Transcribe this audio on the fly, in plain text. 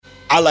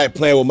I like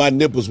playing with my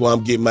nipples while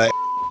I'm getting my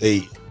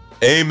ate.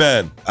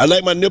 Amen. I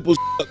like my nipples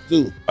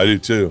too. I do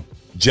too.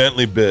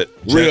 Gently bit.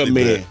 Real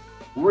Gently men. bit.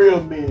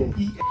 Real men.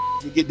 Eat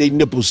to get their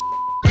nipples.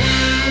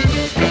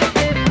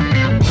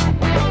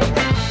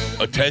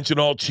 Attention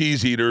all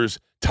cheese eaters.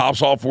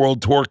 Tops Off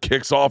World Tour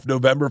kicks off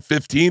November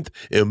 15th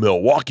in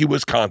Milwaukee,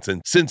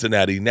 Wisconsin,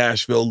 Cincinnati,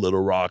 Nashville,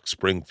 Little Rock,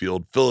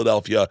 Springfield,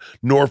 Philadelphia,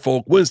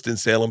 Norfolk,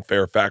 Winston-Salem,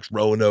 Fairfax,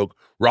 Roanoke,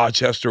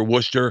 Rochester,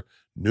 Worcester,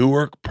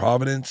 Newark,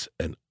 Providence,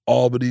 and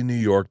Albany, New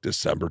York,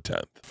 December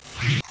 10th.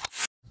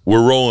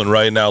 We're rolling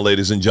right now,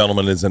 ladies and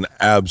gentlemen. It's an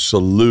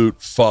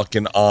absolute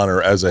fucking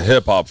honor as a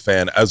hip-hop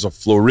fan, as a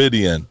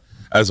Floridian,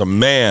 as a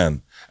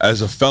man,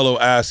 as a fellow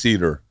ass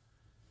eater,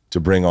 to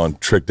bring on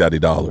Trick Daddy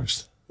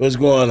Dollars. What's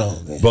going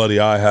on, man? Buddy,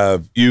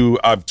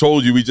 I've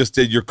told you we just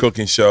did your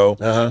cooking show.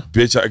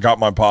 Bitch, I got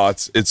my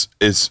pots. It's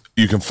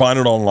you can find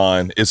it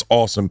online. It's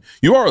awesome.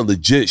 You are a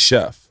legit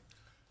chef.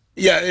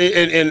 Yeah,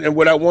 and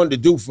what I wanted to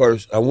do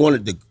first, I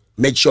wanted to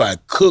make sure I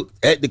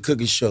cooked at the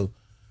cooking show.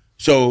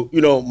 So,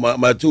 you know,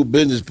 my two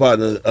business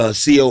partners,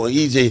 CO and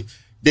EJ,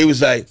 they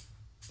was like,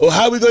 well,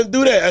 how are we going to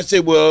do that? I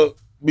said, well,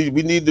 we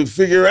need to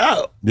figure it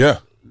out. Yeah.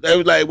 They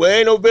was like, well,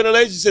 ain't no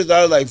ventilation system.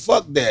 I was like,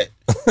 fuck that.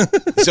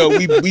 So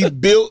we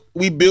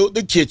built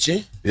the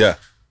kitchen. Yeah.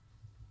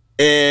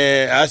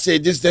 And I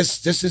said,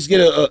 let's just get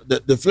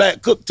the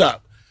flat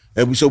cooktop.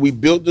 And so we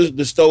built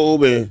the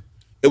stove, and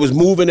it was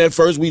moving at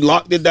first. We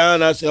locked it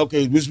down. I said,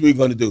 okay, this is what we're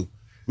going to do.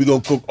 We're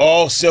going to cook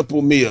all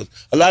simple meals.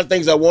 A lot of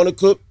things I want to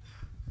cook.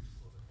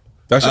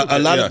 A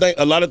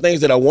lot of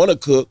things that I want to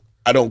cook,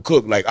 I don't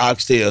cook, like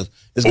oxtails.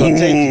 It's going to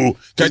take.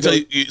 Can I tell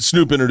you,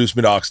 Snoop introduced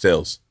me to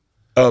oxtails.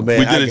 Oh, man.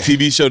 We did a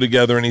TV show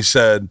together, and I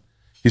said,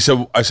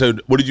 I said,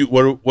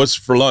 what's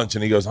for lunch?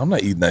 And he goes, I'm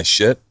not eating that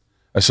shit.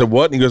 I said,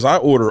 what? And he goes, I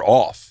order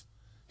off.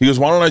 He goes,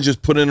 why don't I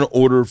just put in an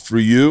order for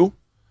you?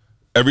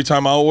 Every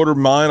time I order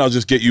mine, I'll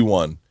just get you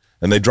one.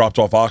 And they dropped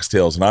off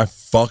oxtails, and I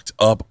fucked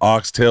up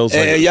oxtails.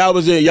 And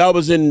y'all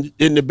was in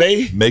the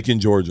Bay? Macon,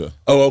 Georgia.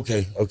 Oh,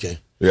 okay.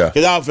 Yeah.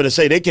 Because I was going to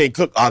say, they can't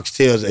cook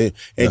oxtails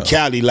in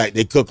Cali like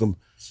they cook them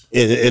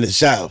in the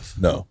South.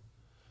 No.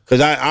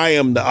 Because I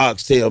am the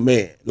oxtail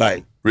man.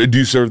 Like, do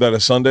you serve that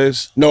at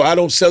Sundays? No, I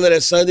don't sell it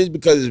at Sundays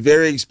because it's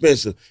very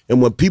expensive.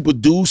 And when people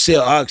do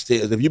sell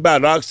oxtails, if you buy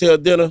an oxtail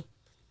dinner,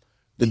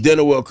 the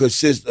dinner will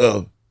consist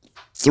of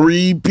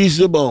 3 pieces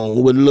of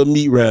bone with a little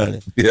meat around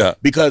it. Yeah.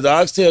 Because the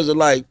oxtails are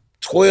like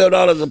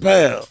 $12 a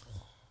pound.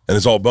 And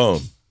it's all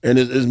bone. And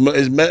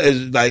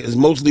it's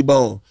mostly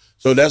bone.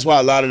 So that's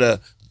why a lot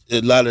of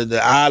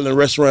the island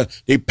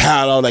restaurants, they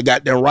pile all that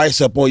goddamn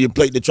rice up on your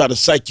plate to try to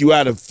psych you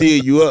out and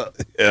fill you up.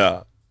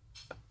 Yeah.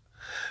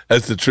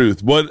 That's the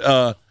truth. What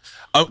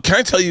can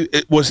I tell you?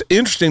 It was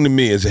interesting to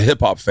me as a hip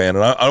hop fan,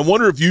 and I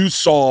wonder if you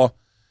saw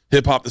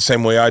hip hop the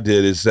same way I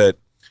did. Is that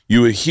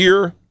you would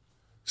hear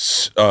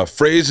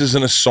phrases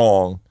in a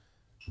song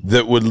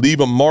that would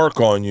leave a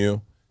mark on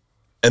you,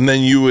 and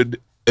then you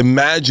would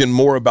imagine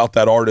more about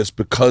that artist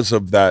because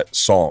of that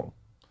song.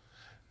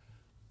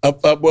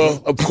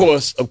 Well, of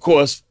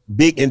course,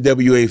 big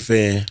NWA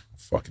fan.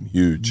 Fucking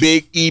huge.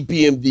 Big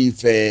EPMD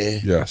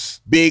fan. Yes.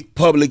 Big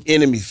Public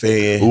Enemy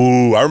fan.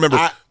 Ooh, I remember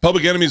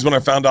Public Enemies when I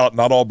found out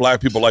not all black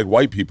people like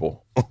white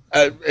people.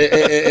 And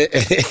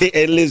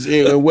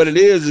listen, what it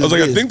is I was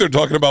like, I think they're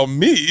talking about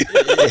me.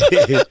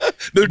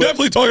 They're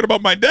definitely talking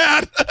about my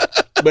dad.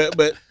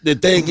 but the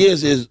thing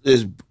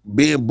is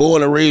being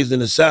born and raised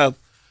in the South,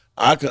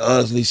 I can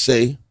honestly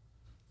say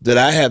that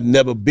I have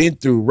never been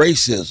through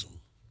racism.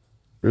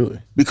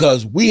 Really?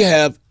 Because we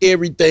have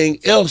everything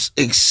else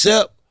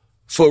except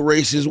for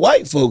racist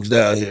white folks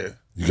down here.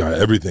 You got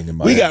everything in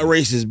mind. We got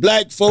racist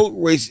black folk,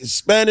 racist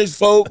Spanish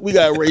folk, we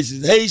got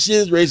racist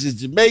Haitians, racist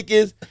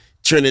Jamaicans,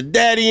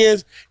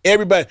 Trinidadians,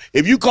 everybody.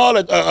 If you call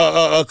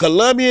a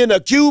Colombian a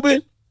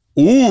Cuban,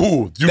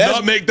 ooh, do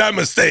not make that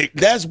mistake.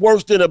 That's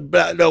worse than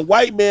a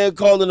white man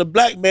calling a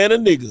black man a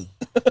nigga.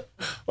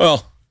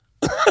 Well,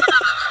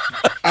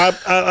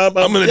 I'm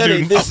gonna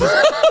do this.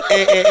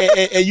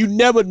 And you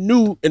never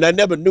knew, and I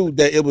never knew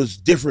that it was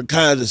different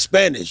kinds of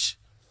Spanish.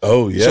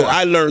 Oh, yeah. So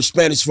I learned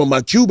Spanish from my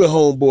Cuban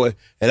homeboy,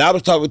 and I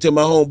was talking to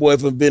my homeboy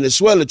from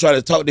Venezuela, trying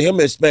to talk to him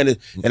in Spanish,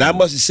 and I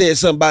must have said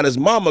something about his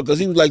mama, because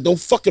he was like, don't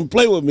fucking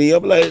play with me.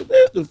 I'm like,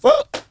 what the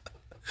fuck?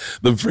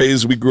 The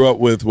phrase we grew up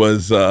with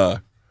was,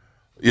 the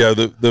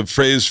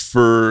phrase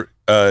for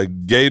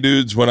gay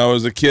dudes when I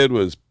was a kid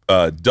was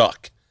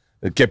duck.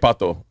 Que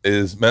pato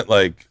is meant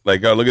like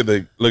oh, look at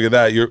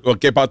that. You're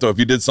que pato if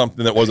you did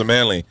something that wasn't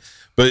manly.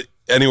 But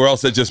anywhere else,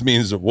 that just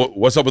means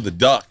what's up with the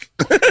duck?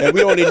 And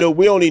we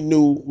only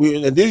knew.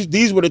 And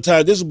these were the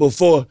times. This was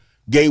before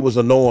gay was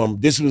a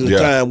norm. This was a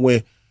time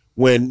when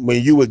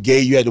you were gay,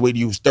 you had to wait till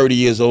you was 30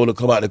 years old to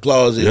come out the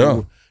closet.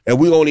 Yeah. And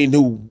we only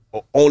knew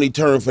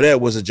term for that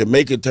was a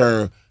Jamaican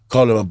term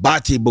called a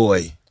bati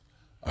boy.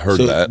 I heard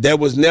that. That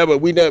was never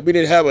we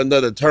didn't have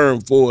another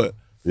term for it.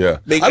 Yeah,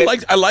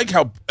 I like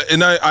how,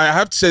 and I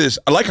have to say this.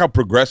 I like how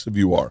progressive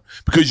you are,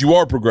 because you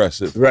are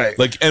progressive, right?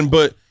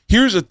 But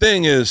here's the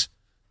thing: is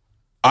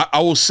I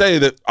will say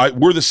that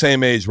we're the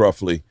same age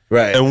roughly,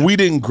 right? And we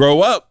didn't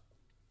grow up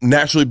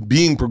naturally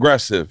being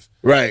progressive,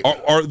 Right.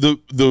 are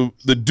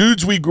the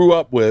dudes we grew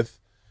up with,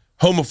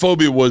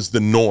 homophobia was the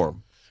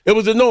norm. It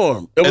was the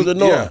norm. It was the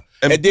norm. Yeah.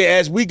 And then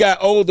as we got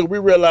older, we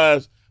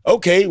realized,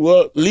 okay,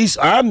 well, at least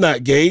I'm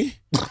not gay.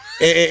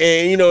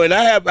 and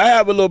I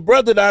have a little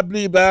brother that I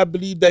believe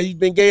that he's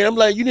been gay. And I'm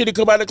like, you need to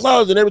come out of the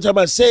closet. And every time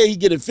I say it, he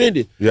get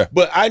offended. Yeah.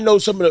 But I know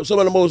some of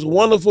the most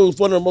wonderful,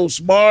 one of the most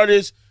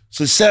smartest,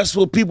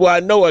 successful people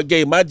I know are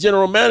gay. My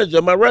general manager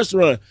of my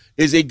restaurant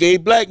is a gay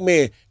black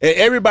man. And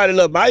everybody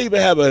loves him. I even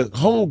have a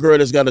homegirl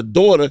that's got a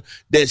daughter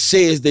that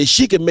says that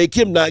she can make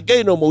him not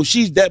gay no more.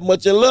 She's that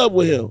much in love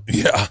with him.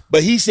 Yeah.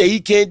 But he said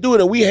he can't do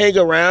it. And we hang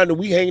around and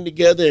we hang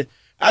together. And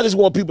I just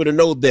want people to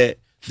know that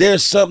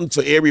there's something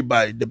for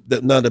everybody.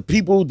 Now, the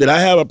people that I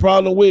have a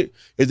problem with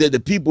is that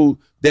the people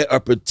that are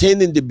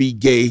pretending to be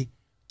gay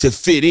to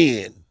fit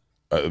in.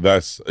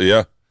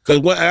 Yeah.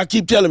 Because I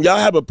keep telling them, y'all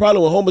have a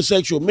problem with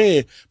homosexual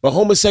men, but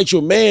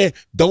homosexual men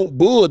don't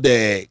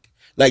bulldog.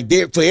 Like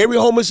for every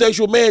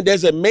homosexual man,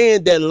 there's a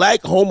man that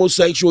like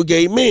homosexual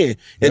gay men,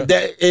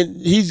 and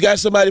he's got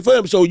somebody for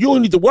him. So you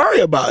don't need to worry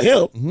about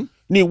him.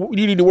 Mm-hmm. You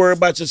need to worry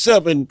about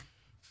yourself. And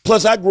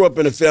plus, I grew up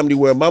in a family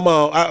where my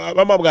mom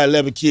got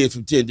 11 kids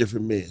from 10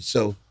 different men.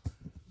 So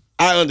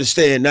I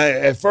understand. Now,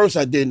 at first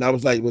I didn't. I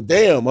was like, well,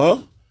 damn,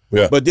 huh?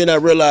 Yeah. But then I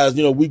realized,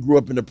 we grew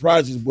up in the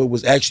project where it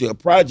was actually a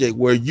project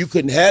where you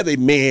couldn't have a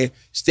man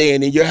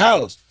staying in your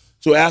house.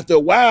 So after a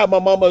while, my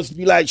mama must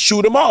be like,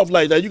 shoot him off.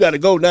 Like, now you got to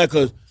go now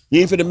because you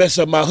ain't finna mess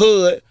up my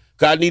hood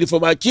because I need it for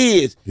my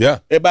kids. Yeah.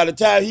 And by the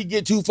time he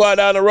get too far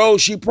down the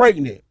road, she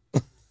pregnant.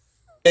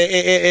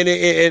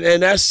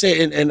 and I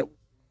said, and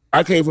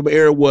I came from an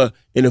era where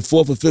in the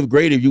 4th or 5th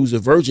grade, if you was a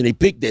virgin, they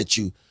picked at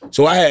you.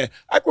 So I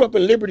grew up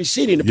in Liberty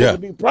City in the Public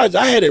Being Project.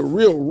 I had it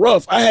real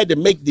rough. I had to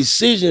make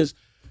decisions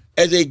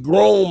as a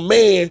grown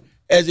man,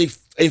 as a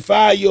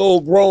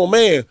 5-year-old grown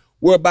man,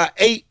 where by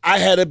 8, I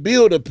had a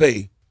bill to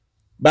pay.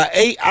 By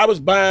 8, I was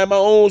buying my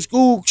own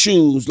school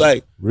shoes.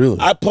 Like, really?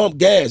 I pumped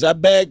gas, I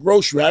bagged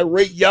grocery, I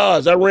raked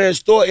yards, I ran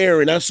store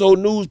errand, I sold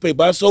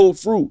newspaper, I sold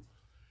fruit.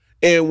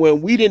 And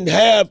when we didn't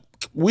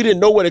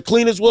know where the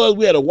cleaners was,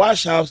 we had a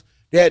wash house,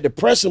 they had the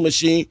pressing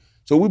machine,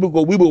 so we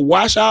would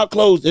wash our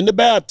clothes in the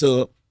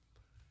bathtub,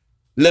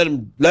 let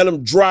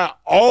them dry,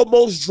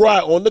 almost dry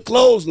on the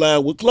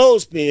clothesline with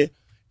clothespin.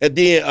 And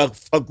then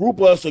a group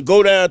of us would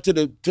go down to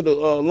the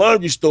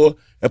laundry store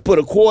and put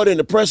a quarter in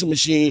the pressing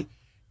machine,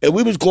 and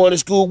we was going to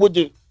school with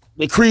the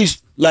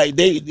crease like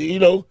they.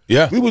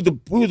 Yeah. We was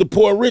the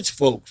poor rich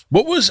folks.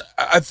 What was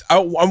I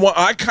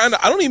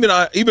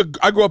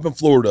grew up in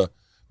Florida,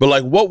 but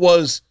like, what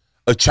was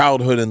a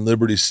childhood in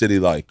Liberty City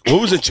like?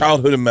 What was a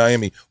childhood in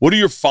Miami? What are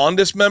your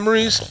fondest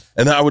memories?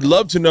 And I would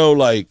love to know,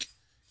 like,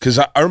 because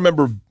I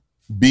remember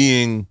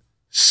being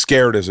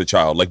scared as a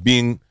child, like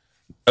being.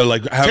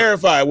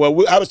 Terrified.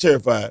 Well, I was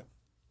terrified.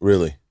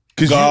 Really?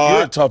 Because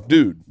you're a tough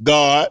dude.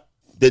 God,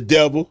 the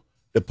devil,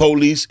 the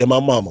police, and my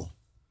mama.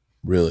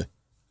 Really?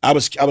 I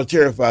was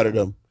terrified of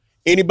them.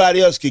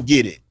 Anybody else could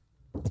get it.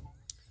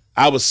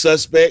 I was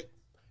suspect.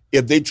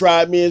 If they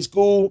tried me in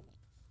school,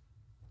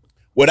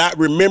 without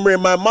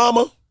remembering my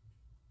mama,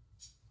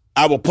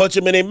 I would punch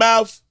them in their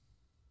mouth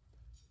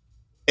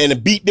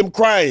and beat them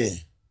crying.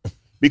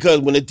 Because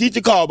when the teacher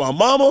called my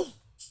mama,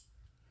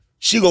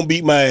 she gonna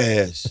beat my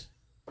ass.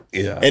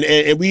 Yeah.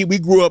 And we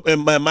grew up in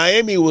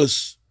Miami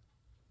was,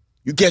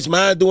 you catch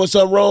mine doing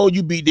something wrong,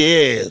 you beat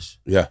their ass.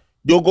 Yeah.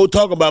 Don't go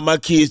talk about my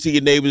kids to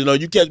your neighbors. No,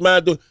 you catch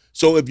mine doing.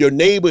 So if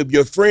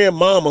your friend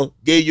mama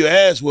gave you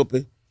ass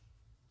whooping,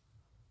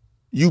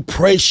 you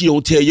pray she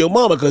don't tell your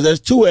mama because that's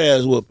 2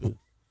 ass whooping.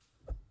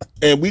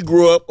 And we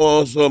grew up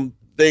on some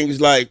things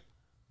like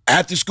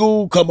after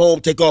school, come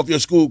home, take off your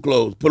school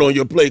clothes, put on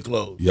your play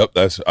clothes. Yep,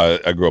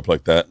 I grew up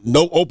like that.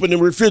 No open the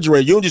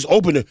refrigerator. You don't just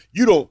open it.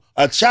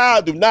 A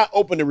child do not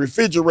open the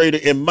refrigerator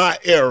in my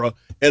era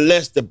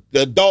unless the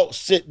adult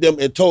sent them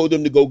and told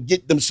them to go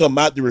get them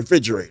something out the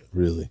refrigerator.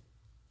 Really?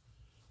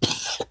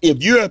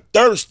 If you're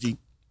thirsty,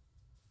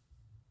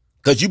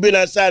 because you've been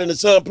outside in the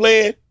sun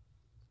playing,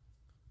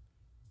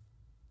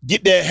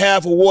 get that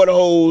half a water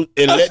hose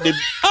and let them.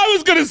 I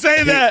was gonna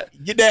say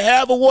that. Get that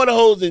half a water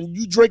hose and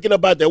you drinking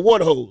up out that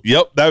water hose.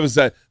 Yep, that was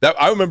that.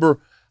 I remember,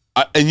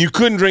 and you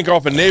couldn't drink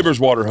off a neighbor's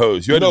water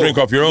hose. You had to drink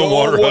off your own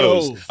water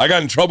hose. I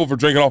got in trouble for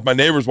drinking off my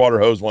neighbor's water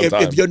hose one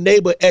time. If your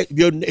neighbor,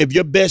 if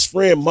your best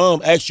friend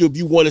mom asked you if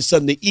you wanted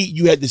something to eat,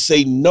 you had to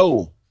say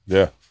no.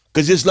 Yeah,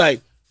 because it's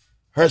like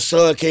her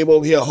son came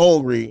over here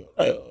hungry.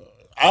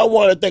 I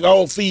want to think I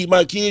don't feed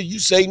my kids. You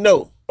say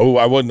no. Oh,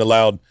 I wasn't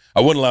allowed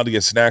to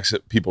get snacks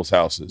at people's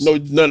houses. No,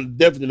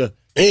 definitely not.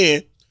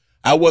 And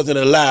I wasn't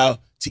allowed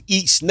to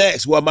eat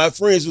snacks while my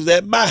friends was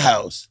at my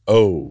house.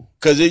 Oh.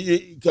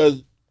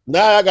 Because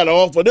now I got to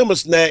offer them a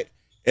snack,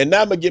 and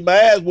now I'm going to get my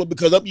ass whooped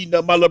because I'm eating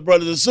up my little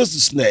brothers and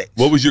sisters' snacks.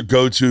 What was your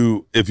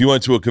go-to if you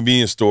went to a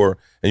convenience store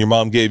and your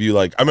mom gave you,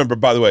 like, I remember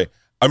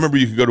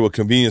you could go to a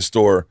convenience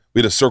store. We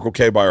had a Circle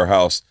K by our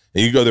house,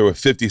 and you go there with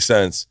 50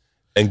 cents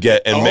and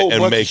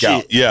make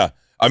out. Yeah.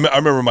 I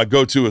remember my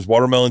go-to was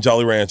watermelon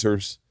Jolly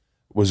Ranchers,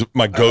 was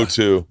my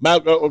go-to. My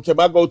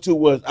go-to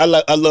was I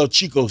love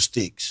Chico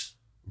Sticks.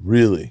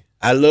 Really?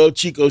 I love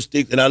Chico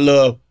Sticks, and I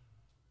love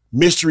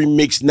Mystery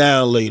Mix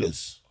Now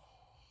Laters.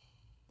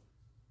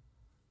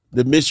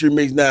 The Mystery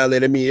Mix Now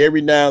Later. I mean,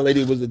 every Now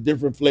Later was a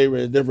different flavor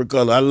and a different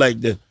color. I like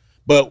that.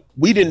 But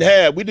we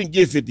didn't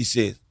get 50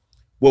 cents.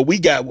 What we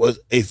got was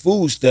a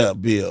food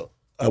stamp bill,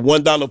 a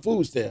 $1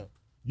 food stamp.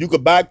 You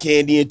could buy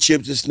candy and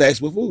chips and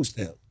snacks with food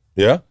stamp.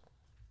 Yeah?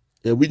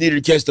 If we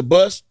needed to catch the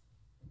bus,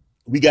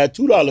 we got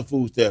 $2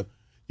 food stamp.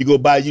 You go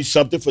buy you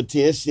something for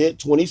 10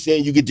 cents, 20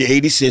 cents, you get your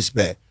 80 cents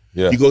back.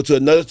 Yeah. You go to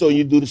another store and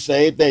you do the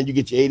same thing, you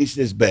get your 80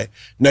 cents back.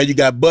 Now you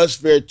got bus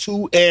fare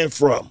to and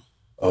from.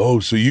 Oh,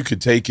 so you could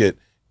take it,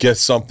 get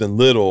something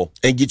little,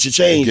 and get your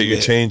change back.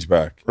 Your change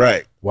back.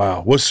 Right.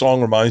 Wow. What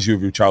song reminds you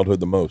of your childhood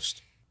the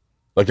most?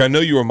 Like, I know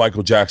you were a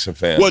Michael Jackson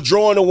fan. Well,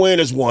 Drawing to Win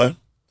is one.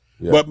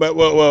 Yeah.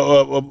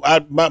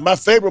 But my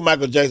favorite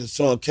Michael Jackson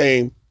song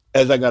came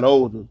as I got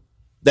older.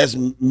 That's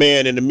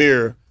Man in the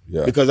Mirror.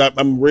 Yeah. Because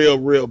I'm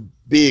real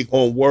big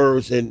on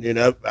words, and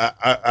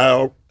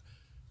I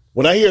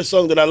when I hear a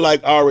song that I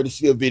like, I already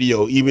see a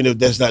video, even if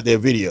that's not their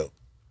video.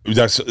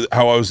 That's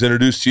how I was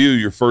introduced to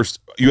you.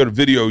 You had a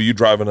video, you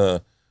driving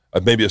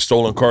maybe a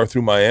stolen car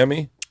through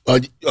Miami?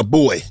 A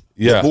boy.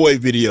 Yeah. A boy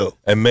video.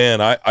 And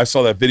man, I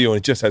saw that video and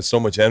it just had so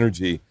much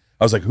energy.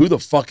 I was like, who the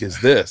fuck is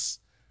this?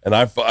 And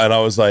I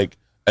was like,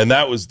 and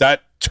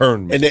that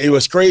turned me. And then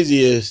what's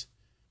crazy is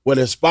what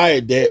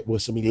inspired that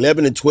was some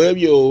 11 and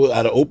 12-year-olds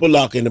out of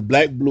Opelika in the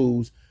Black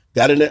Blues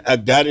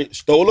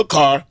stole a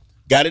car,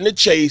 got in a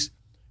chase,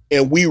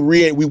 and we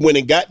went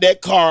and got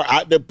that car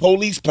out the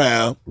police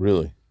pound.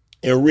 Really?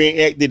 And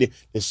reenacted it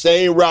the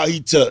same route he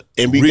took.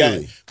 And we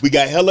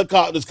got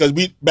helicopters, because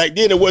back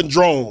then it wasn't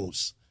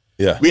drones.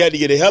 Yeah. We had to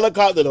get a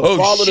helicopter to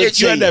follow the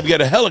chase. You had to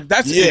get a helicopter.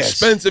 That's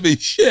expensive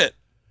as shit.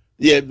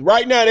 Yeah,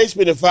 right now they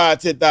spending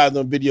 $5,000-$10,000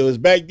 on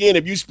videos. Back then,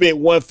 if you spent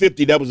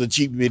 $150, that was a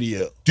cheap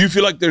video. Do you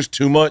feel like there's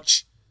too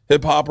much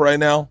hip hop right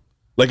now?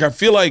 Like, I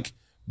feel like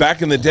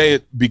back in the day,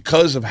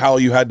 because of how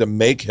you had to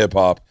make hip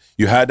hop,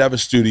 you had to have a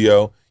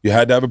studio, you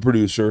had to have a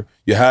producer,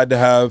 you had to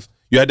have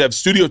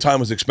studio time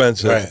was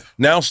expensive. Right.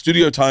 Now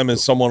studio time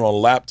is someone on a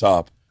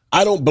laptop.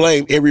 I don't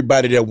blame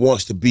everybody that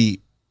wants to be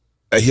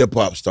a hip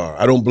hop star.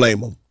 I don't blame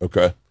them.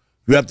 Okay.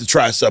 You have to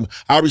try something.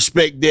 I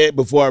respect that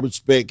before I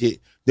respect it.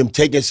 Them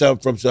taking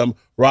something from some,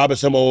 robbing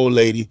some old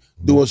lady,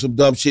 doing some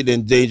dumb shit to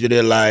endanger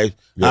their lives.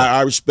 Yeah.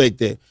 I respect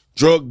that.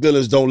 Drug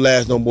dealers don't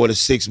last no more than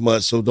 6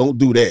 months, so don't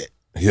do that.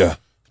 Yeah.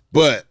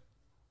 But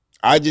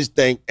I just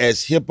think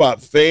as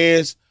hip-hop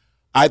fans,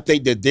 I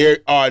think that there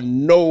are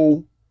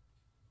no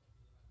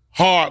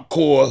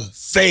hardcore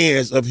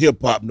fans of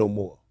hip-hop no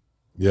more.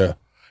 Yeah.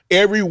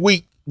 Every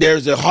week,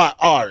 there's a hot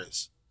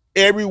artist.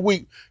 Every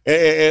week,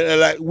 and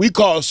like we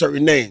call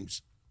certain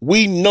names.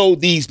 We know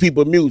these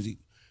people's music.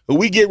 When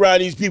we get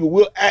around these people,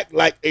 we'll act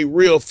like a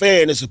real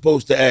fan is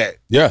supposed to act.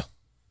 Yeah.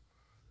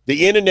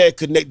 The internet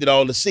connected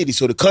all the cities,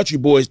 so the country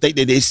boys think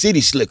that they're city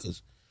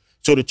slickers.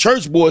 So the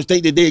church boys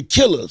think that they're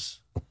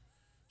killers.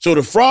 So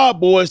the fraud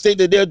boys think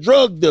that they're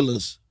drug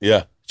dealers.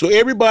 Yeah. So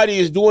everybody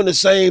is doing the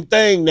same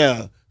thing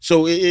now.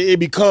 So it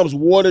becomes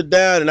watered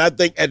down, and I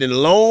think in the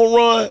long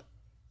run,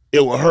 it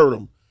will hurt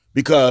them,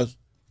 because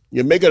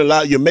you're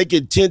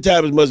making 10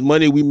 times as much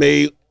money we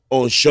made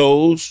on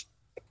shows,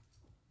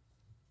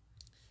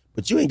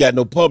 but you ain't got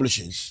no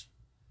publishings.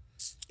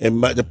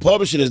 And the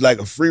publishing is like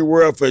a free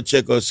welfare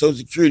check or a Social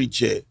Security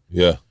check.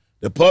 Yeah.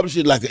 The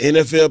publishing is like an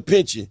NFL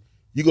pension.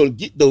 You're going to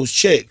get those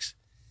checks.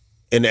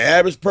 And the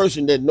average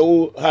person that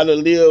knows how to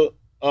live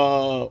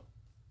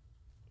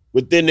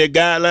within their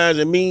guidelines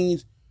and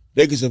means,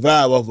 they can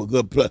survive off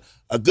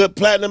a good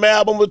platinum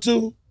album or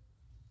two.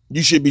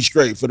 You should be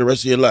straight for the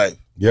rest of your life.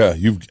 Yeah,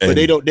 but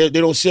they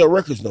don't sell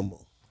records no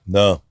more.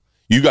 No,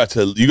 you got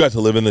to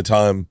live in the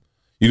time.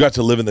 You got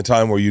to live in the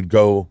time where you'd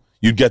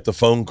get the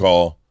phone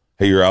call,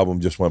 hey, your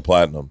album just went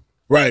platinum.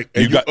 Right.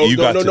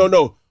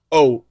 No.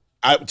 Oh,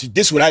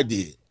 this is what I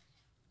did.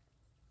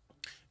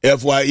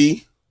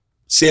 FYE,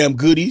 Sam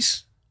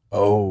Goodies.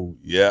 Oh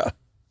yeah.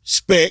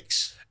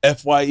 Specs.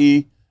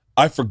 FYE.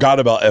 I forgot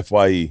about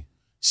FYE.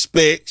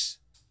 Specs.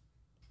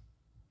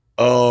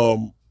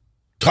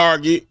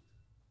 Target.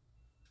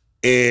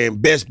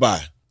 And Best Buy.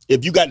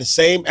 If you got the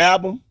same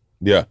album,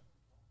 yeah,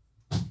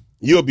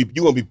 you're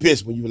gonna be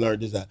pissed when you learn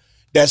this out.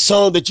 That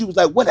song that you was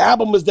like, what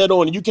album is that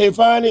on? And you can't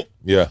find it?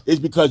 Yeah. It's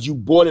because you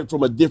bought it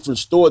from a different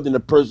store than the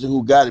person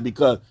who got it.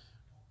 Because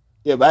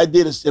if I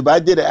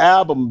did an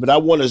album, but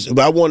if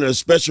I wanted a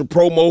special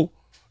promo,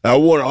 I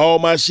wanted all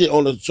my shit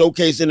on the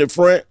showcase in the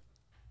front,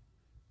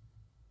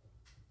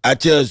 I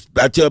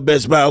tell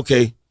Best Buy,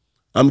 okay,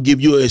 I'm gonna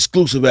give you an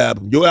exclusive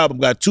album. Your album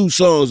got 2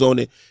 songs on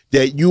it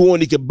that you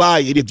only can buy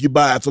it if you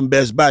buy it from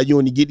Best Buy. You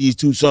only get these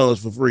 2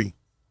 songs for free.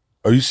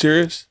 Are you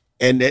serious?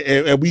 And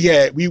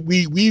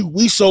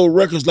we sold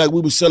records like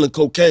we were selling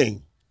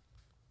cocaine.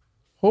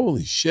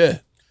 Holy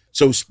shit!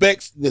 So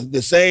Specs,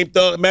 the same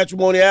Thug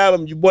Matrimony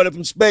album, you bought it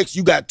from Specs.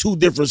 You got 2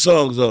 different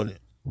songs on it.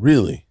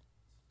 Really?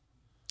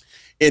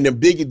 And the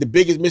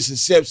biggest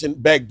misconception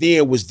back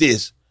then was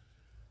this: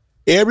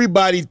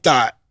 Everybody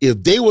thought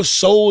if they were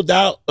sold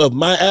out of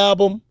my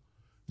album,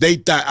 they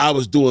thought I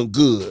was doing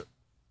good.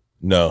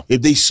 No.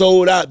 If they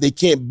sold out, they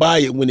can't buy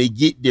it when they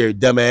get there,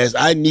 dumbass.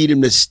 I need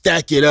them to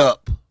stack it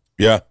up.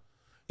 Yeah.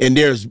 And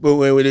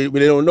what they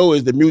don't know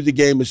is the music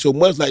game is so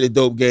much like the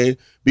dope game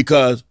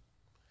because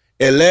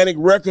Atlantic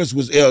Records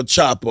was El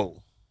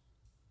Chapo.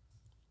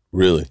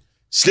 Really?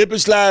 Slip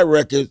and Slide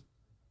Records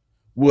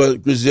was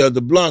Griselda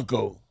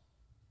Blanco.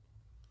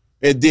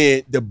 And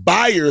then the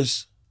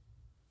buyers,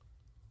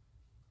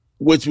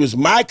 which was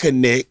my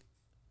connect,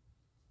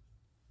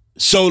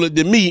 sold it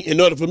to me in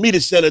order for me to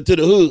sell it to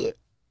the hood.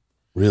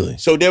 Really?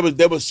 So there was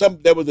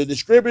a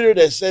distributor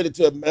that said it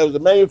to, there was a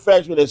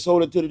manufacturer that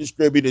sold it to the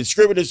distributor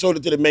sold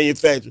it to the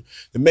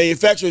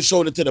manufacturer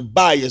sold it to the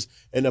buyers,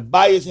 and the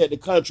buyers had the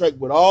contract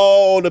with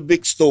all the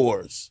big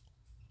stores.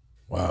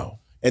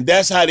 Wow. And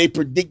that's how they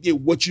predicted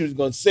what you was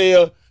gonna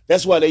sell.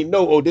 That's why they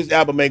know, this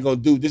album ain't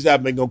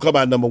gonna come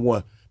out number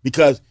one.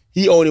 Because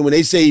when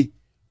they say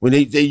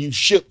you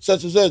ship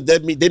such and such,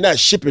 that means they're not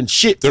shipping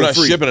shit for free. They're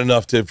not shipping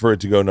enough for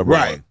it to go number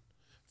one.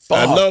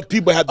 Enough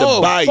people have to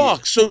buy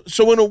it.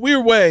 So in a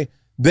weird way,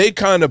 they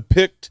kind of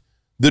picked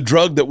the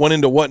drug that went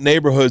into what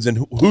neighborhoods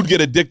and who'd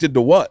get addicted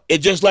to what.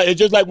 It's just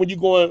like when you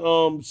go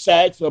in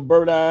Saks or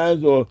Bird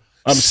Eyes or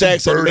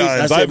Saks Bird and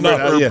Eyes. Macy's. I've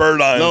not heard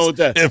Bird Eyes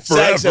in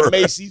forever. Saks and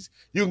Macy's.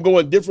 You can go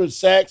in different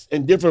Saks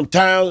in different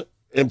towns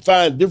and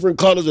find different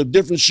colors of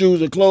different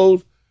shoes and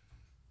clothes.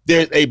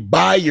 There's a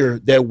buyer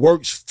that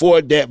works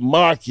for that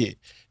market.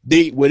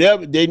 They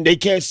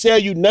can't sell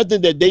you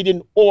nothing that they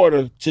didn't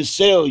order to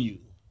sell you.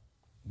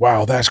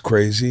 Wow, that's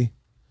crazy.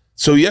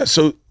 So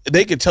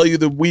they could tell you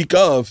the week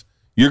of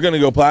you're going to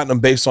go platinum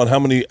based on how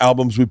many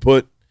albums we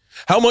put.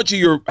 How much of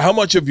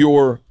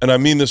your, and I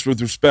mean this with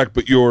respect,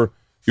 but your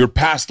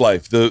past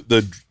life,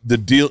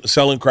 the deal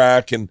selling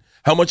crack, and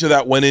how much of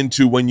that went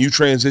into when you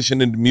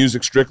transitioned into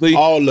music strictly?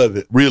 All of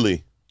it.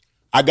 Really?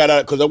 I got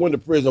out because I went to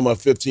prison on my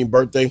 15th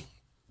birthday.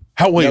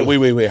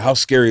 Wait. How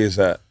scary is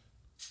that?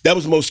 That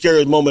was the most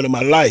scariest moment of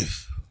my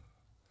life.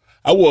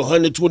 I wore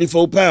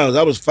 124 pounds.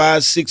 I was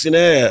 5'6" and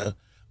a half.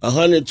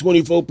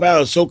 124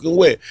 pounds soaking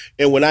wet.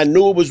 And when I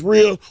knew it was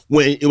real,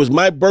 when it was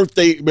my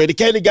birthday, but they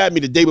kind of got me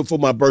the day before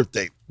my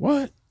birthday.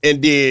 What?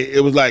 And then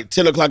it was like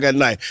 10 o'clock at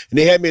night. And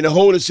they had me in the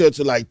holding cell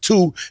till like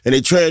 2, and they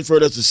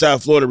transferred us to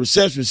South Florida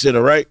Reception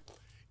Center, right?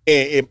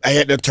 And I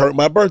had to turn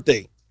my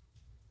birthday.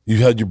 You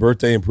had your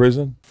birthday in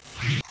prison?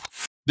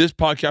 This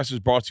podcast is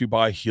brought to you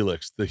by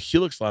Helix. The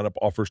Helix lineup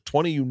offers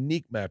 20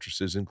 unique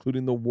mattresses,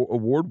 including the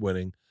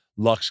award-winning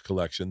Luxe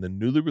Collection, the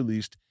newly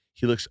released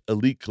Helix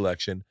Elite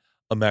Collection,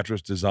 a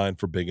mattress designed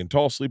for big and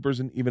tall sleepers,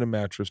 and even a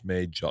mattress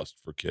made just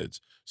for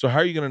kids. So how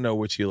are you going to know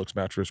which Helix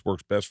mattress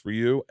works best for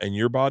you and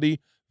your body?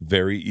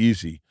 Very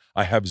easy.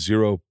 I have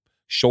zero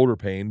shoulder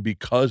pain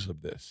because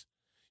of this.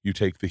 You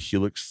take the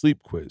Helix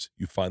Sleep Quiz.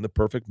 You find the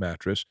perfect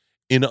mattress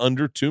in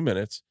under 2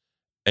 minutes,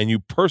 and you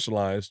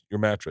personalize your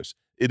mattress.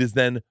 It is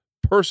then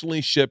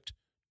personally shipped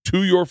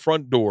to your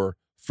front door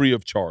free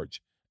of charge.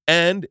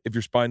 And if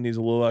your spine needs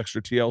a little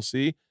extra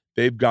TLC,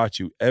 they've got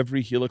you.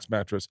 Every Helix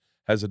mattress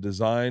has a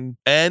design,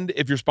 and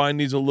if your spine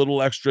needs a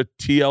little extra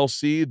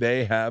TLC,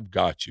 they have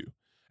got you.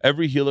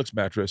 Every Helix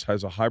mattress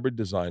has a hybrid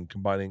design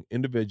combining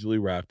individually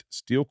wrapped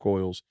steel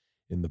coils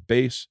in the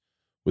base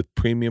with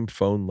premium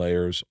foam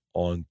layers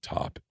on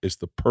top. It's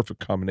the perfect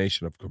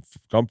combination of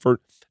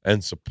comfort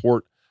and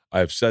support. I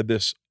have said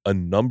this a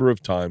number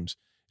of times.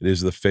 It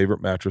is the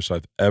favorite mattress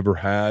I've ever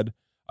had.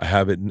 I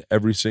have it in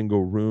every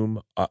single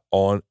room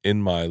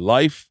in my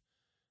life.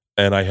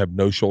 And I have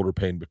no shoulder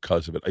pain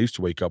because of it. I used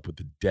to wake up with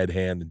a dead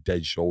hand and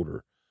dead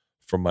shoulder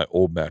from my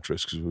old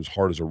mattress because it was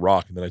hard as a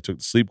rock. And then I took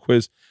the sleep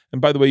quiz.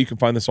 And by the way, you can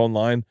find this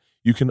online.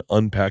 You can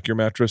unpack your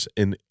mattress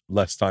in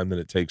less time than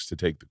it takes to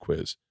take the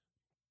quiz.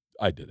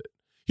 I did it.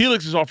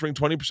 Helix is offering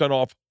 20%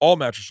 off all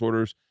mattress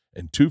orders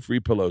and 2 free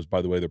pillows.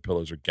 By the way, their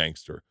pillows are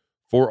gangster.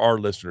 For our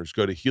listeners,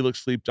 go to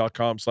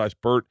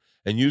helixsleep.com/Bert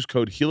and use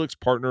code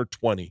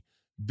HelixPartner20.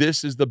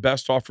 This is the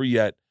best offer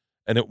yet,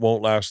 and it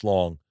won't last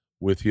long.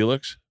 With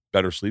Helix,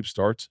 better sleep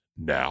starts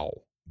now.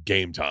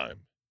 Game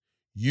time.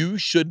 You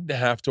shouldn't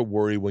have to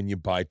worry when you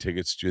buy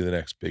tickets to the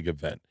next big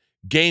event.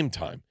 Game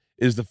Time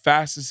is the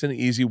fastest and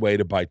easy way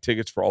to buy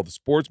tickets for all the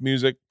sports,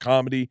 music,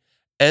 comedy,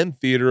 and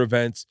theater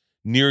events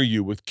near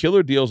you. With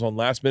killer deals on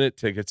last-minute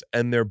tickets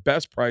and their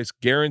best price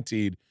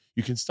guaranteed,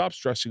 you can stop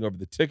stressing over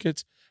the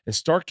tickets and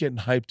start getting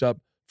hyped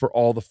up for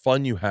all the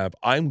fun you have.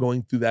 I'm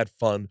going through that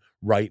fun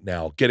right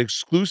now. Get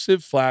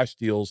exclusive flash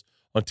deals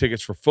on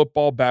tickets for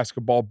football,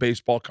 basketball,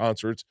 baseball,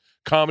 concerts,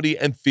 comedy,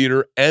 and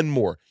theater, and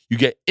more. You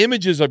get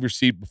images of your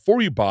seat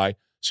before you buy,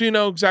 so you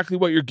know exactly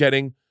what you're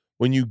getting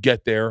when you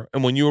get there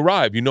and when you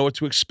arrive. You know what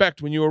to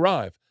expect when you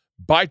arrive.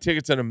 Buy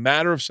tickets in a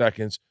matter of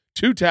seconds,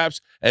 2 taps,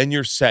 and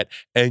you're set.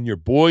 And your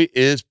boy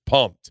is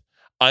pumped.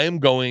 I am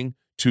going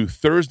to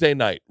Thursday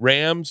night,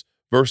 Rams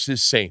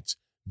versus Saints.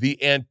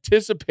 The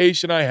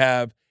anticipation I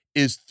have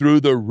is through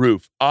the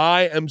roof.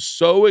 I am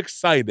so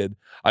excited.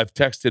 I've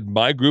texted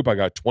my group. I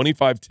got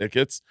 25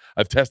 tickets.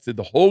 I've tested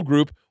the whole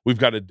group. We've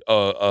got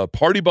a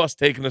party bus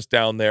taking us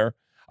down there.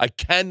 I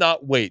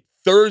cannot wait.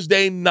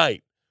 Thursday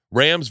night,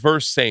 Rams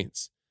versus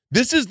Saints.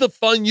 This is the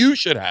fun you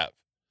should have.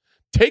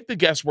 Take the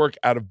guesswork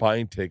out of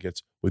buying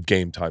tickets with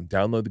Game Time.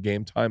 Download the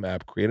Game Time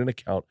app, create an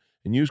account,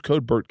 and use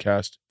code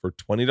BERTCAST for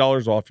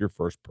 $20 off your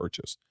first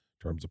purchase.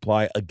 Terms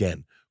apply.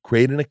 Again,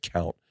 create an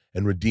account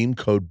and redeem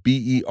code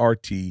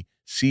BERTCAST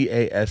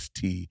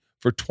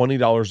for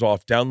 $20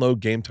 off. Download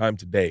Game Time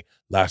today.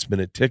 Last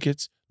minute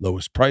tickets,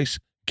 lowest price,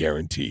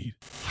 guaranteed.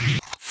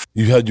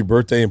 You had your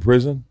birthday in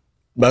prison?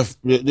 This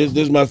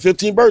is my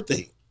 15th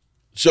birthday.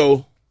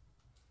 So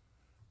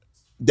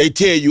they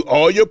tell you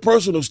all your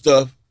personal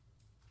stuff,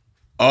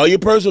 all your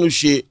personal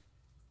shit,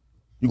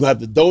 you're going to have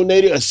to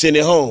donate it or send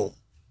it home.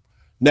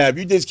 Now, if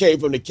you just came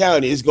from the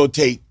county, it's going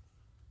to take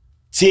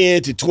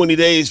 10 to 20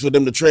 days for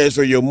them to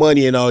transfer your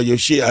money and all your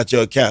shit out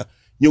your account.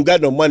 You don't got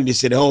no money to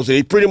send it home. So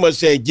they pretty much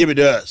saying, give it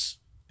to us.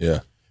 Yeah.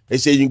 They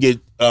said you can get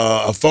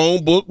a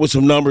phone book with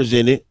some numbers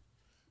in it,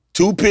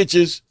 2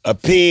 pictures, a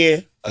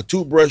pen, a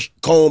toothbrush,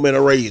 comb, and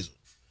a razor.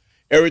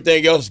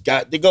 Everything else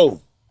got to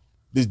go.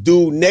 This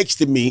dude next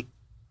to me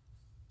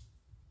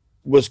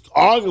was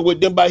arguing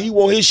with them about he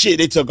want his shit.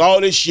 They took all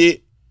this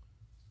shit,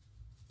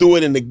 threw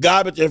it in the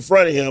garbage in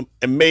front of him,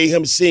 and made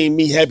him sing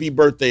me happy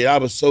birthday. I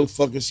was so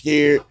fucking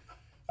scared.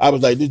 I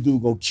was like, this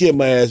dude gonna kill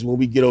my ass when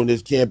we get on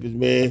this campus,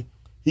 man.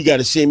 He got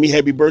to sing me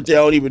happy birthday. I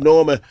don't even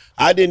know him. And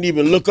I didn't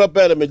even look up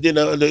at him. And then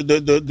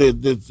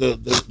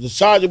the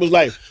sergeant was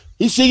like,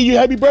 he's singing you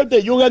happy birthday.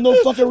 You don't got no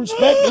fucking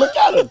respect. Look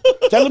at him.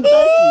 Tell him thank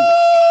you.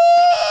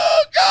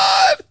 Oh,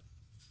 God.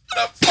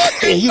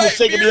 And he was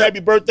singing me happy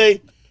birthday.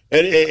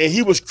 And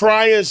he was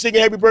crying, singing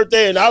happy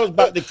birthday. And I was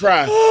about to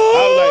cry.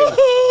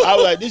 I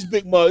was like, this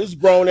big mother, this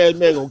grown ass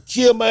man gonna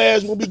kill my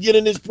ass when we get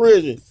in this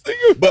prison.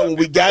 But when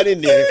we got in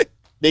there,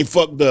 they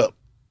fucked up.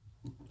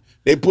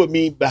 They put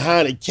me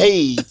behind a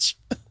cage,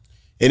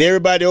 and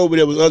everybody over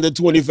there was under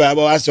 25.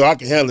 Oh, I said, I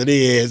can handle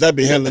their ass. I've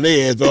been handling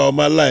their ass for all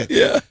my life.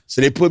 Yeah.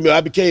 So they put me, I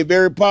became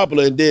very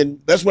popular, and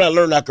then that's when I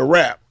learned I could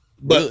rap.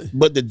 But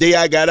the day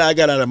I got out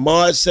of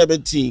March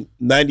 17th,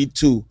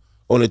 92,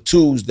 on a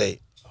Tuesday.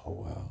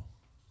 Oh,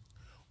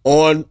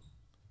 wow.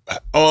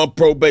 On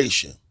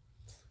probation.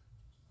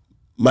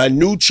 My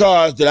new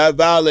charge that I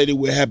violated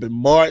would happen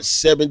March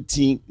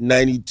 17th,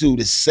 92,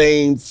 the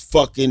same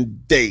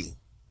fucking day.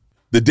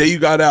 The day you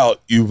got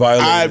out, you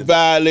violated. I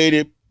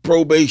violated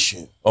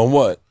probation. On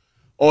what?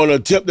 On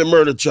attempted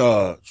murder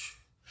charge.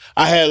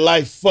 I had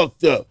life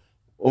fucked up.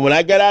 When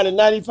I got out in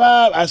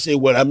 95, I said,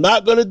 what I'm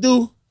not going to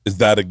do is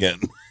that again.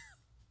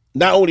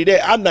 Not only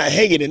that, I'm not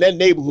hanging in that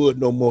neighborhood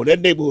no more.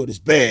 That neighborhood is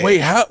bad. Wait,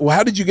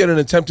 how did you get an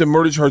attempted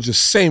murder charge the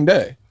same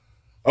day?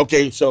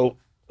 Okay, so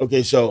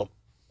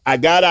I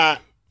got out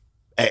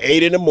at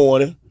 8 in the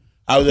morning.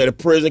 I was at a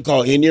prison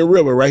called Indian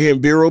River right here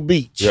in Vero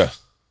Beach. Yeah.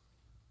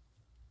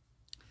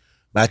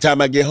 By the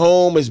time I get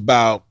home, it's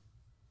about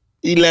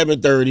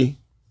 11:30.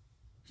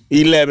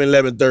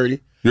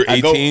 You're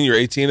 18? You're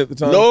 18 at the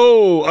time?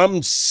 No,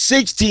 I'm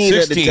 16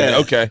 at the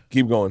time. Okay,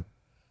 keep going.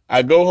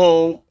 I go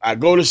home. I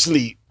go to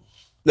sleep.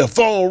 The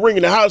phone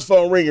ringing, the house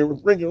phone ringing. My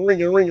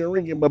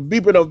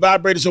beeper done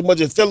vibrated so much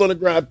it fell on the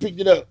ground. I picked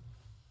it up.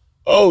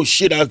 Oh,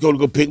 shit, I was going to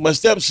go pick my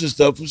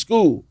stepsister up from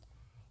school.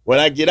 When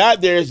I get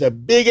out there, it's a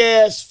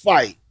big-ass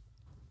fight.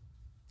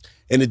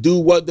 And the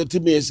dude walked up to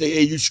me and said,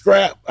 hey, you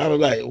scrap? I was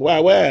like, why,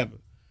 what happened?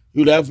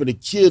 You out for to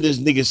kill this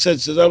nigga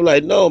since. I was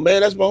like, no,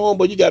 man, that's my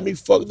homeboy. You got me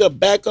fucked up.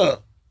 Back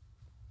up.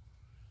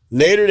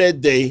 Later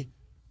that day,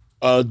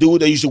 a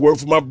dude that used to work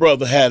for my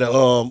brother had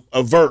a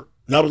vert.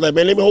 And I was like,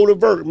 man, let me hold a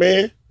vert,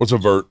 man. What's a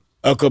vert?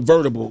 A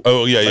convertible.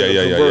 Oh, yeah.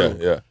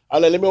 I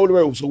like, let me hold the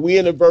vert. So we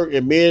in the vert,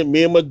 and me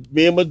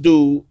and my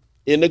dude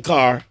in the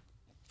car,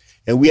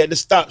 and we at the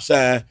stop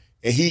sign,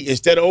 and he,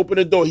 instead of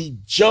opening the door, he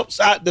jumps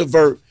out the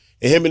vert,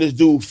 and him and this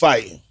dude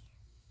fighting.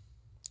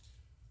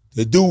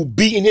 The dude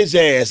beating his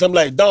ass. I'm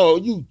like,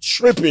 dog, you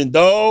tripping,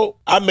 dog.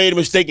 I made a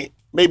mistake and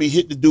maybe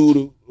hit the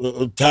dude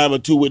a time or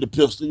two with the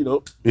pistol, you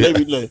know,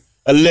 maybe like,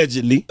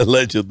 allegedly.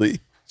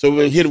 So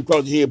we hit him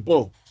across the head,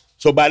 boom.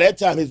 So by that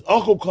time, his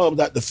uncle comes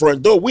out the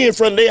front door. We in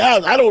front of their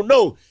house. I don't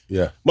know.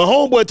 Yeah. My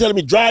homeboy telling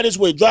me, drive this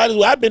way.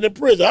 I've been in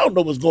prison. I don't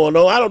know what's going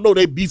on. I don't know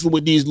they beefing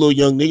with these little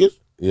young niggas.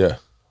 Yeah.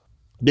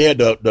 They had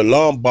the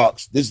long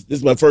box. This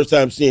is my first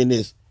time seeing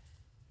this.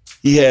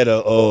 He had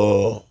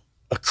a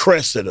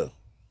Cressida.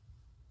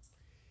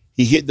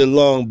 He hit the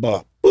long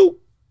box, boop,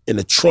 and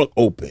the trunk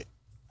opened.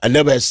 I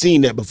never had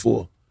seen that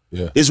before.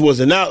 Yeah. This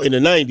wasn't out in the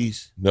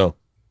 90s. No.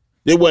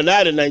 It wasn't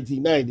out in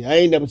 1990. I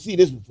ain't never seen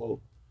this before.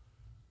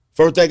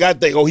 First thing I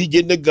think, he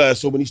getting the gun.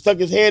 So when he stuck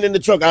his hand in the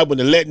trunk, I wouldn't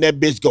have letting that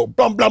bitch go.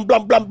 Blum, blum,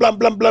 blum, blum, blum,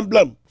 blum, blum,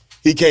 blum.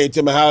 He came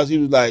to my house. He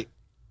was like,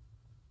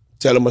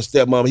 telling my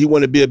stepmom, he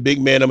wanted to be a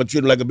big man. I'm going to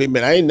treat him like a big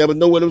man. I ain't never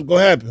know what was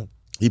going to happen.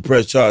 He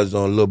pressed charges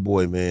on a little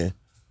boy, man.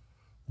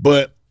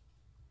 But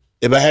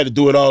if I had to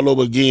do it all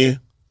over again,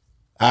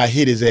 I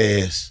hit his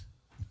ass.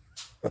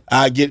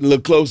 I get a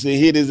little closer and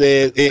hit his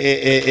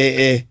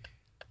ass.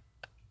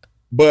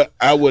 But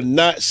I would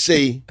not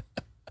say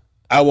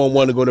I won't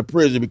want to go to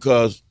prison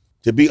because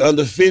to be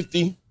under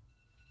 50,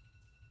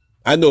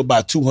 I know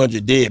about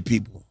 200 dead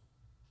people.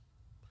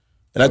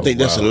 And I think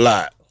that's a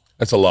lot.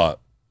 That's a lot.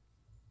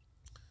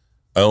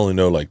 I only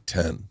know like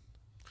 10.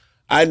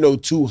 I know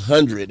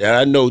 200, and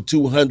I know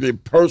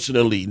 200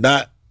 personally,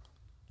 not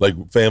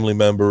like family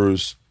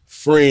members,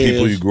 friends,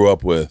 people you grew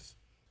up with.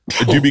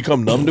 Did you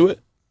become numb to it?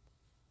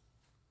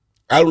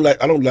 I don't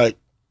like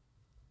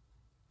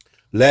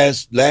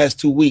last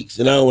 2 weeks,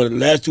 and the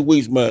last 2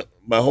 weeks my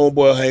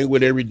homeboy I hang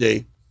with every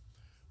day.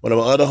 One of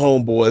my other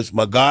homeboys,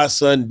 my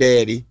godson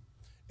daddy,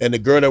 and the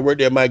girl that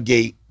worked at my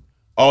gate,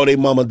 all their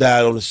mama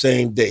died on the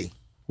same day.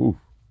 Ooh.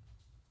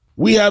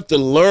 We have to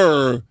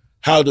learn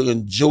how to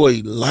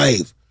enjoy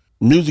life.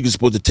 Music is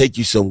supposed to take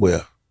you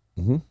somewhere.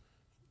 Mm-hmm.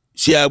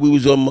 See how we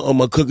was on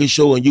my cooking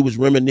show and you was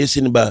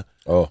reminiscing about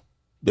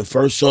the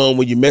first song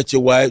when you met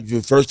your wife,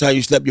 the first time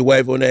you slapped your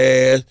wife on the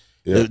ass,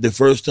 the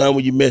first time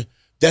when you met.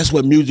 That's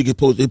what music is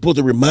supposed to. It's supposed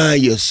to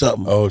remind you of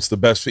something. Oh, it's the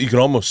best. You can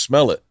almost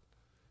smell it.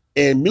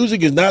 And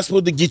music is not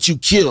supposed to get you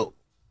killed.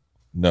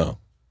 No.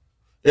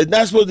 It's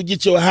not supposed to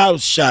get your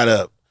house shot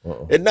up.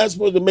 It's not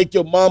supposed to make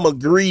your mama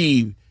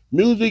grieve.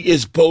 Music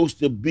is supposed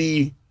to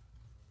be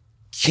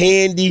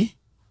candy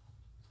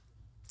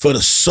for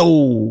the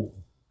soul.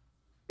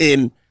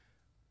 And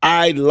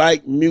I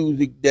like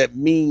music that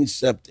means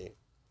something.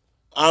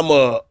 I'm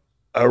a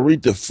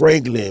Aretha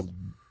Franklin,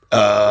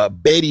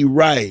 Betty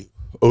Wright,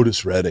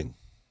 Otis Redding,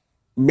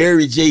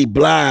 Mary J.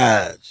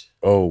 Blige.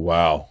 Oh,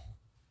 wow.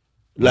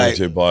 Like, Mary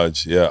J.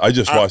 Blige, yeah. I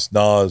just watched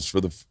Nas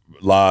for the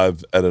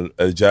live at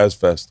a jazz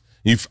fest.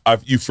 You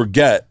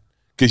forget,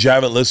 because you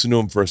haven't listened to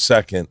him for a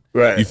second.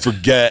 Right. You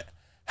forget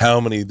how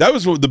many. That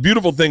was the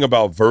beautiful thing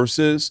about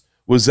Versus,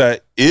 was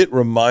that it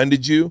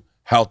reminded you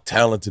how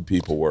talented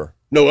people were.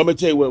 No, I'm going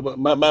to tell you what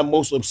my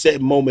most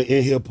upsetting moment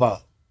in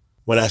hip-hop,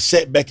 when I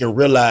sat back and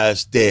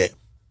realized that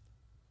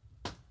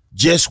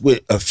just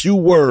with a few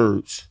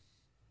words,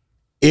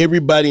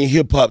 everybody in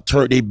hip-hop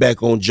turned their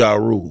back on Ja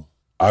Rule.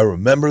 I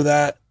remember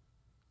that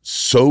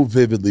so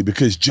vividly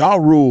because Ja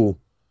Rule,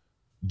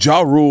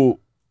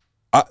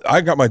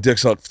 I got my dick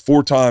sucked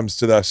 4 times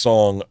to that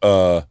song.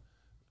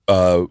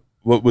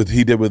 What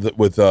he did with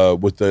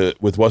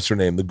what's her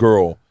name, the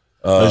girl,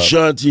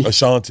 Ashanti.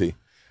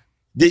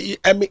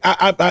 I mean,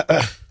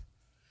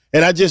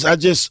 and I just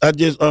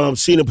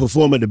seen him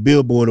perform at the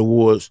Billboard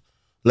Awards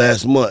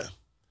last month,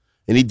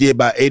 and he did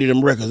about 8 of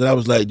them records, and I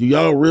was like, do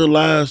y'all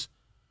realize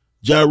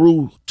Ja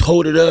Rule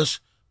toted us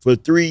for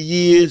 3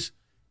 years,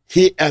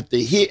 hit after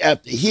hit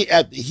after hit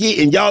after hit,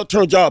 and y'all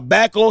turned y'all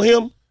back on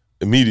him?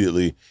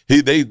 Immediately.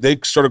 They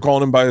started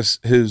calling him by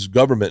his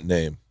government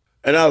name.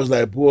 And I was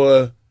like,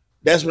 boy,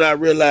 that's when I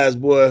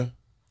realized, boy,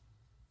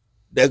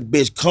 that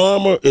bitch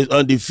karma is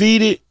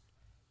undefeated,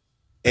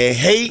 and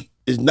hate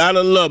is not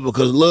a lover,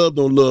 because love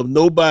don't love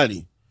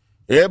nobody.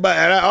 Everybody,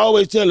 and I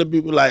always tell the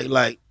people,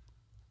 like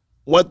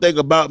one thing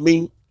about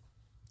me,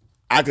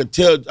 I could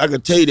tell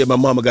you that my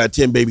mama got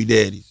 10 baby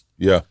daddies.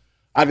 Yeah.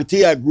 I could tell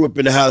you I grew up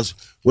in the house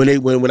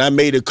when I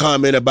made a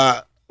comment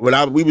about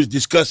we was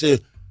discussing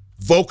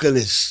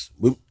vocalists,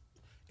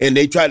 and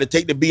they tried to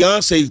take the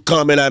Beyonce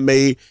comment I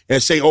made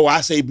and say, oh,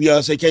 I say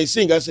Beyonce can't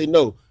sing. I say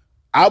no.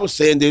 I was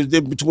saying there's a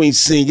difference between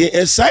singing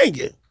and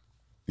singing.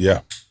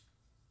 Yeah.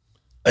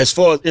 As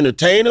far as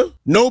entertainer,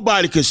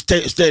 nobody could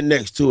stand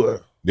next to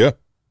her. Yeah.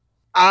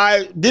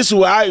 This is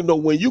what I know.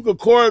 When you could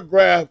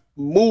choreograph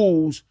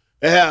moves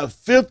and have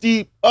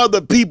 50 other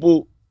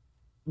people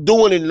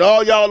doing it and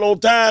all y'all on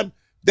time,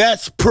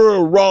 that's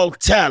pure raw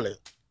talent.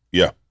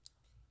 Yeah.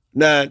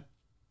 Now,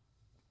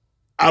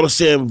 I was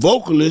saying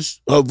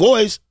vocalist, her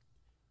voice,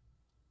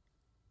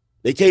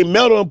 they can't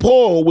melt and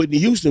pour on Whitney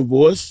Houston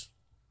voice.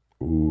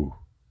 Ooh.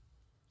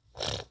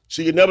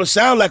 She could never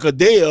sound like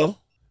Adele.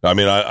 I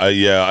mean,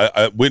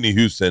 I Whitney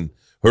Houston,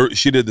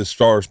 she did the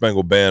Star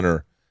Spangled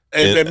Banner.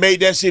 And it made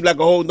that seem like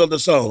a whole nother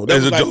song.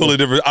 It's a totally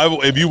different.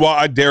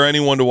 I dare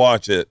anyone to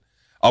watch it.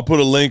 I'll put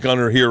a link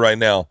under here right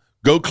now.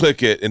 Go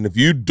click it, and if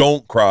you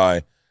don't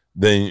cry,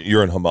 then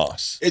you're in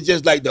Hamas. It's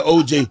just like the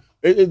OJ.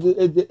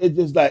 It's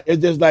just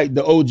like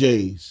the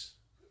OJs.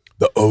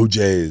 The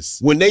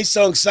OJs. When they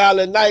sung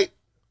Silent Night,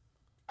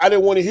 I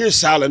didn't want to hear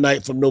Silent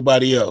Night from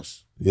nobody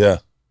else. Yeah.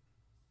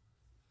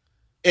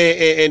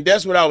 And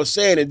that's what I was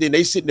saying. And then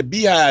they sit in the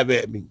beehive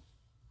at me.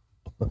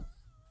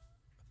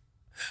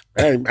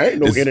 I ain't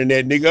no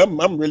internet nigga.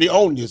 I'm really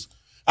on this.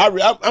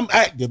 I'm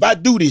active. I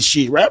do this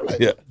shit, right? I'm like,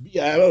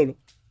 yeah, I don't know.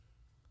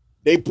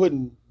 They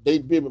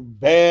doing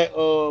bad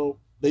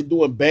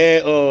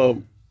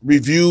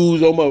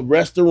reviews on my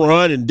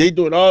restaurant, and they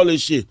doing all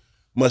this shit.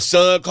 My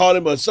son called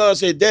him. My son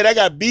said, Dad, I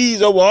got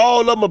bees over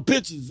all of my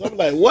pictures. I'm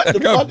like, what the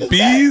fuck is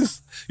bees?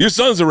 That? Your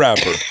son's a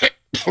rapper.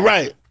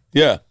 Right.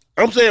 Yeah.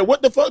 I'm saying,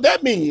 what the fuck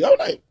that mean? I'm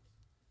like,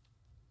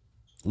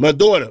 my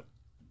daughter,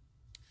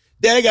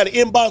 Dad, I got an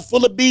inbox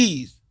full of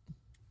bees.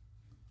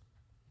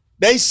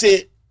 They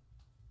sent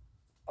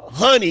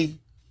honey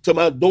to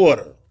my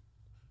daughter.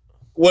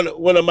 One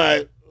of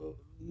my,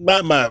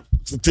 not my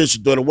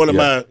official daughter, one of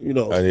my,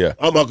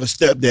 I'm Uncle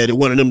Stepdaddy,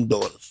 one of them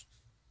daughters.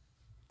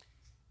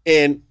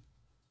 And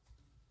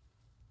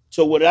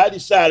so what I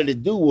decided to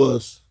do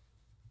was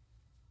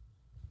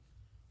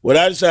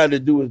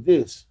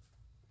this.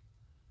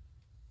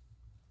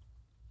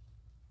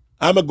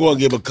 I'm going to go and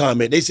give a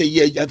comment. They say,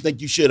 yeah, I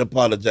think you should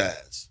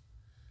apologize.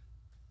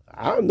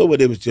 I don't know what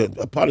they was to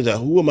apologize.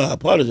 Who am I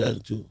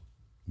apologizing to?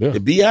 Yeah. The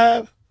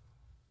Beehive?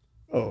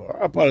 Oh,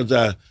 I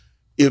apologize.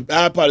 If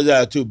I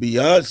apologize to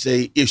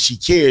Beyonce, if she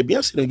cared,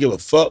 Beyonce don't give a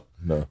fuck.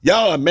 No.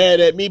 Y'all are mad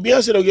at me.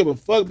 Beyonce don't give a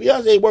fuck.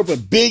 Beyonce worth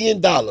 $1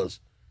 billion.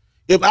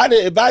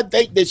 If I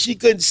think that she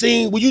couldn't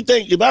sing, would you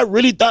think if I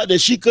really thought that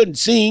she couldn't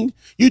sing,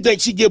 you think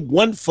she give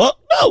one fuck?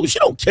 No, she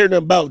don't care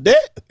nothing about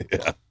that.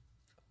 Yeah.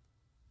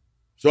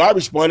 So I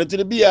responded to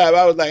the Beehive.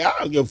 I was like, I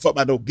don't give a fuck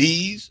about no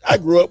bees. I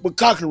grew up with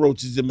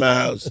cockroaches in my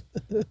house.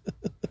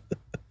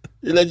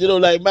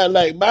 Like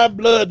my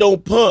blood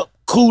don't pump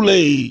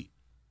Kool-Aid.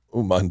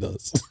 Oh, mine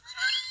does.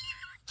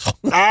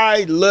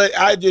 I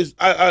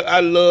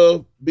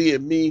love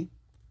being me.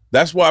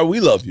 That's why we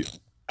love you.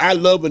 I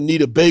love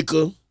Anita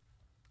Baker.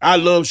 I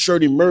love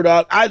Shirley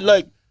Murdoch. I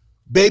like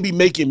baby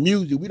making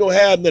music. We don't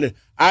have nothing.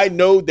 I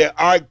know that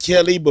R.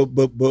 Kelly, but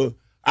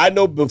I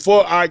know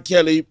before R.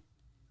 Kelly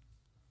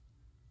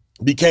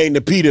became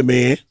the Peter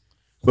Man,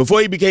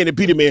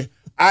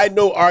 I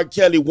know R.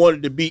 Kelly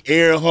wanted to be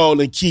Aaron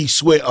Hall and Keith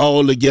Sweat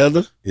all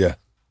together. Yeah.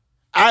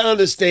 I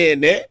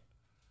understand that.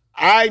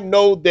 I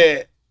know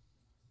that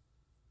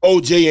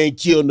OJ ain't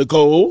killed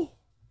Nicole.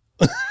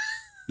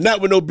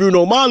 Not with no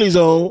Bruno Mars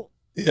on.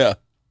 Yeah.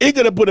 He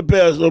could have put a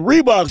pair of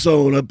Reeboks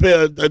on, a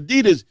pair of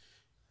Adidas.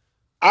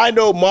 I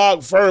know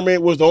Mark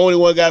Furman was the only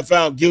one got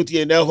found guilty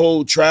in that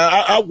whole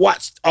trial. I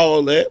watched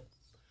all that.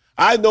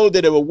 I know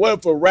that if it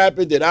wasn't for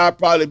rapping, that I'd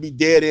probably be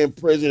dead in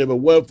prison. If it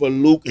wasn't for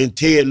Luke and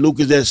Ted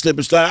Lucas that slip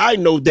and slide, I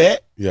know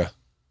that. Yeah.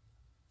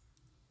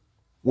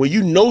 When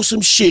you know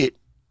some shit,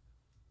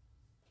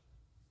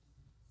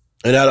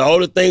 and out of all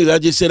the things I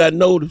just said I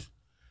noticed,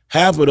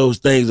 half of those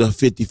things are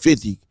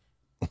 50-50.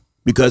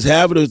 Because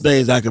half of those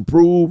things I can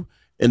prove,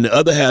 and the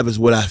other half is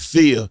what I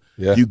feel.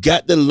 Yeah. You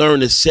got to learn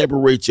to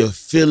separate your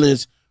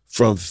feelings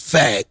from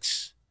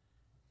facts.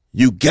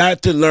 You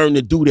got to learn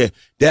to do that.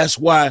 That's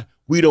why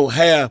we don't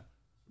have,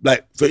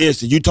 like, for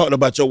instance, you talked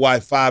about your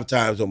wife 5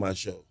 times on my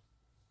show.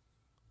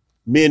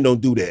 Men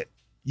don't do that.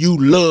 You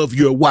love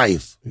your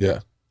wife. Yeah.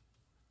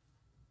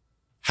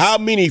 How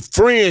many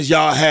friends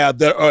y'all have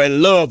that are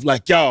in love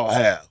like y'all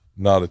have?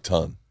 Not a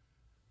ton.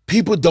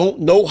 People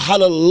don't know how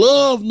to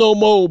love no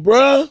more,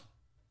 bruh.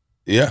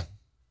 Yeah.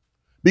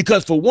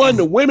 Because for one,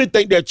 the women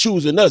think they're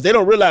choosing us. They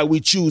don't realize we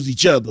choose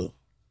each other.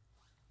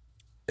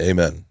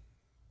 Amen.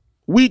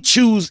 We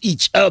choose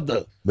each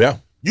other. Yeah.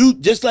 You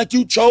just like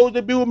you chose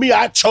to be with me,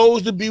 I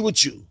chose to be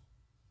with you.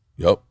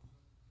 Yep.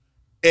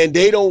 And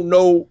they don't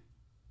know.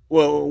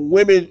 Well,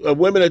 women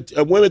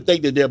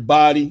think that their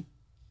body,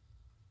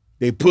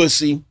 their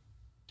pussy,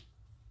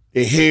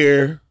 their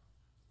hair,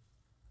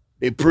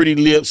 their pretty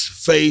lips,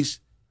 face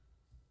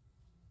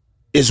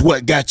is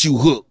what got you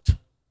hooked.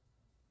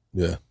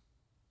 Yeah.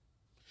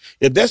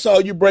 If that's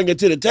all you bring to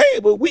the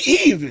table, we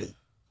even.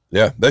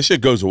 Yeah, that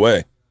shit goes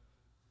away.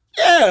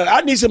 Yeah,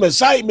 I need some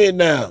excitement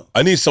now.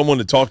 I need someone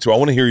to talk to. I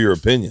want to hear your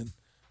opinion.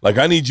 Like,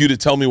 I need you to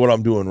tell me what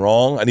I'm doing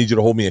wrong. I need you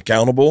to hold me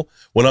accountable.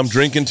 When I'm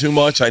drinking too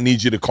much, I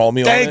need you to call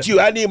me on it. Thank you.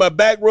 I need my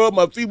back rub,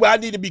 my feet. I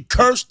need to be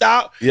cursed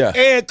out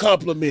and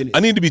complimented.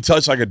 I need to be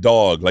touched like a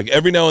dog. Like,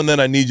 every now and then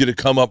I need you to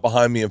come up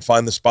behind me and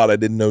find the spot I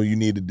didn't know you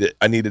needed.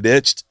 I needed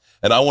itched,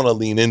 and I want to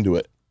lean into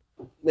it.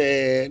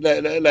 Man,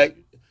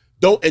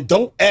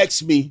 don't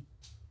ask me.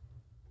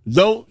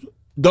 Don't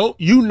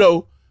you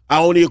know I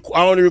only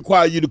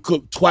require you to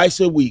cook twice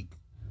a week.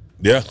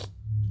 Yeah.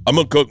 I'm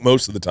going to cook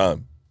most of the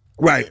time.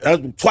 Right.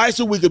 Twice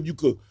a week if you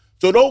cook.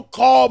 So don't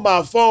call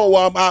my phone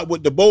while I'm out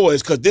with the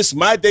boys, because this is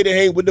my day to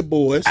hang with the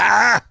boys.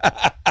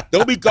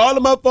 Don't be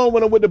calling my phone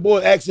when I'm with the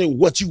boys asking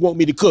what you want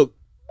me to cook.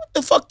 What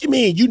the fuck you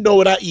mean? You know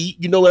what I eat.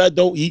 You know what I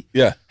don't eat.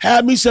 Yeah.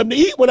 Have me something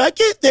to eat when I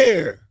get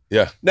there.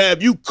 Yeah. Now,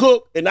 if you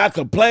cook and I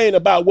complain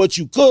about what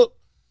you cook,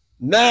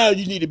 now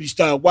you need to be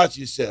starting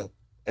watching yourself.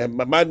 And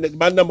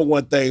my number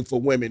one thing for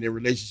women in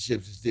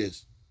relationships is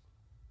this.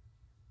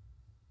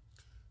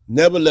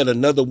 Never let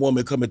another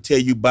woman come and tell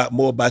you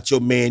more about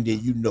your man than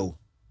you know.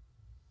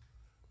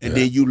 And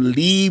then you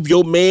leave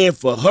your man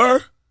for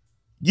her,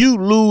 you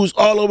lose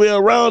all the way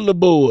around the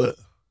board.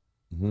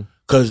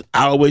 Because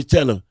I always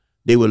tell them,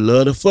 they would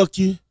love to fuck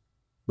you,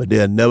 but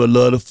they'll never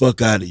love the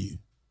fuck out of you.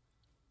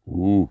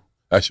 Ooh,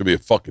 that should be a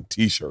fucking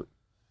t-shirt.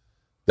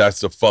 That's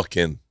the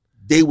fucking...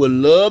 They would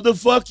love to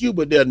fuck you,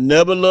 but they'll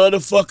never love the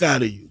fuck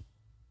out of you.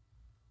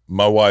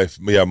 My wife's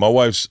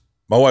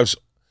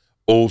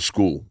old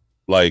school.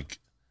 Like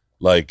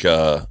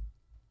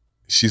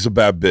she's a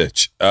bad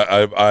bitch.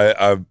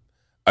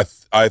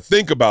 I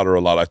think about her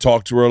a lot. I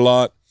talk to her a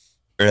lot,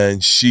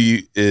 and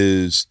she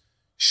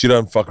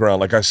doesn't fuck around.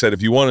 Like I said,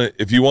 if you want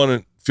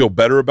to feel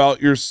better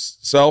about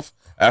yourself,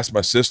 ask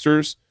my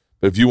sisters.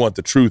 But if you want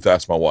the truth,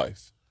 ask my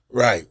wife.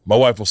 Right. My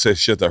wife will say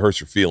shit that hurts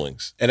your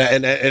feelings. And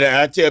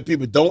I tell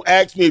people, don't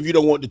ask me if you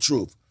don't want the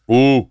truth.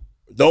 Ooh.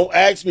 Don't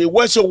ask me,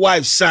 what's your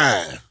wife's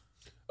sign?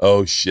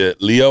 Oh,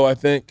 shit. Leo, I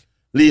think.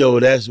 Leo,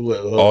 that's what.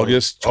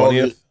 August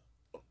 20th?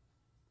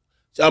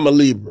 I'm a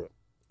Libra.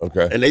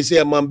 Okay. And they say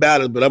I'm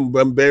unbalanced, but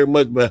I'm very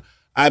much, but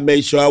I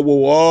made sure I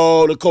wore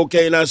all the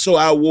cocaine I saw.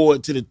 I wore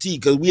it to the T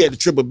because we had the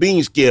triple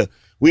beam scale.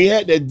 We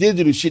had that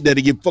digital shit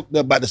that'll get fucked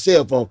up by the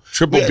cell phone.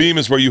 Triple beam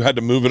is where you had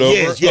to move it over?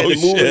 Yes, you had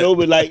to move it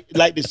over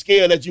like the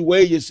scale that you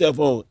weigh yourself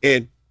on.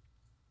 And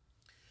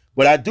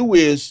what I do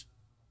is,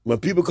 when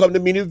people come to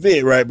me to the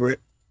event, right, Brett?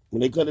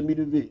 When they come to me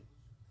to the event,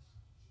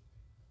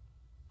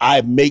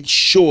 I make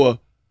sure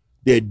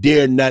that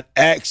they're not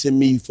asking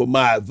me for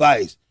my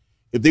advice.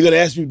 If they're gonna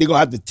ask me, they're gonna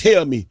have to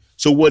tell me.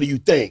 So what do you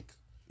think?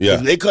 Yeah.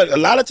 A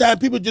lot of times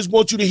people just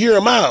want you to hear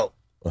them out.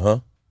 Uh-huh.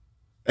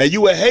 And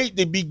you would hate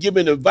to be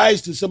giving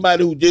advice to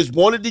somebody who just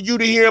wanted you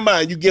to hear them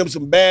out, and you give them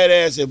some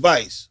badass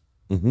advice.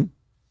 Mm-hmm.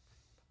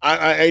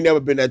 I ain't never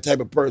been that type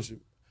of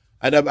person.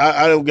 I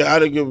don't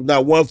give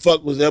not one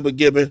fuck was ever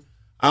given.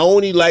 I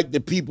only like the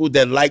people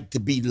that like to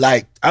be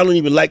liked. I don't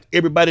even like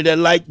everybody that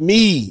like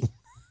me.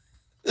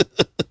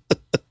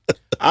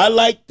 I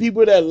like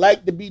people that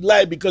like to be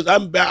liked because I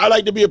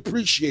like to be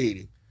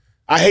appreciated.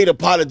 I hate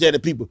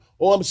apologetic people.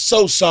 Oh, I'm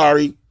so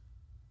sorry.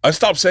 I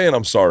stopped saying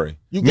I'm sorry.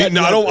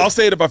 I'll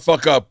say it if I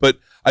fuck up, but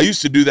I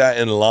used to do that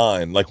in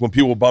line. Like when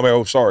people would bum me,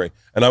 oh, sorry.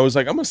 And I was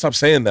like, I'm going to stop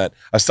saying that.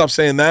 I stopped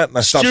saying that, and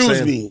I stopped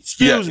saying...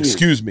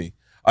 Excuse me.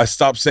 I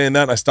stopped saying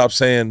that, and I stopped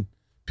saying...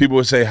 People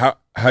would say, how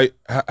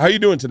you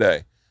doing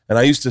today? And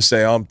I used to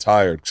say, I'm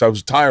tired, because I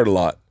was tired a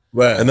lot.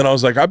 Right. And then I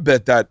was like, I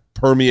bet that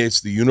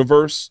permeates the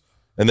universe,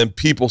 and then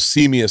people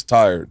see me as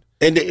tired.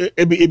 And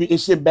it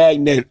sent back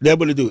negative. That's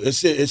what it do. It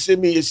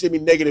sent me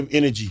negative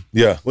energy.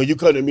 Yeah. When you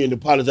come to me and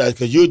apologize,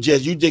 because you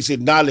just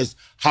acknowledge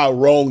how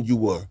wrong you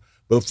were.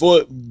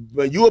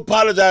 When you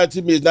apologize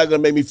to me, it's not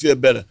gonna make me feel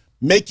better.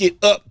 Make it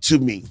up to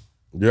me.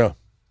 Yeah.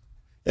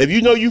 If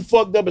you know you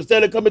fucked up,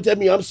 instead of coming and tell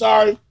me I'm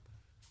sorry,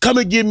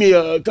 come give me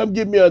a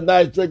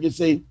nice drink and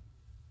say,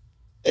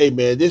 hey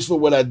man, this is for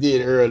what I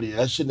did earlier.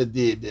 I shouldn't have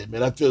did that,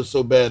 man. I feel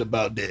so bad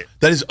about that.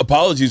 That is,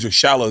 apologies are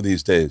shallow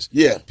these days.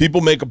 Yeah.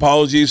 People make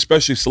apologies,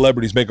 especially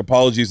celebrities make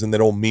apologies and they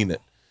don't mean it.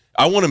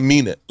 I want to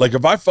mean it. Like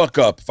if I fuck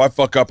up, I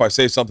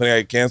say something, I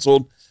get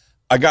canceled,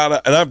 I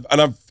gotta,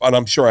 and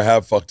I'm sure I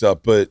have fucked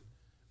up, but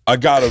I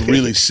gotta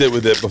really sit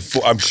with it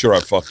before. I'm sure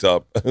I fucked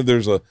up. I'm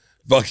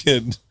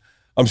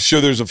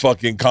sure there's a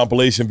fucking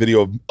compilation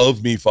video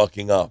of me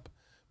fucking up,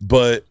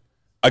 but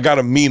I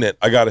gotta mean it.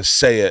 I gotta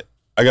say it.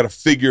 I got to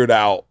figure it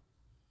out.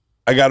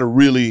 I got to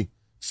really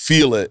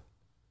feel it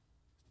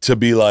to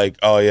be like,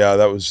 oh yeah,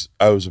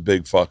 I was a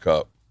big fuck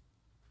up.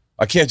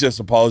 I can't just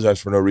apologize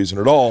for no reason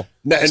at all.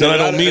 I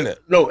don't mean it.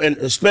 No, and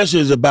especially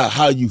it's about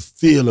how you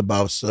feel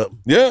about something.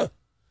 Yeah.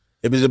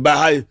 If it's about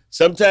how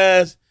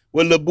sometimes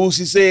what Lil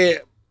Boosie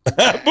said.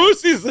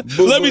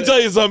 Let me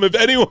tell you something.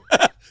 If anyone,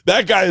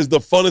 that guy is the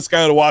funnest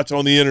guy to watch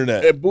on the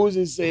internet. And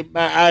Boosie said,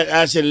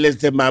 I should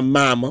listen to my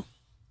mama.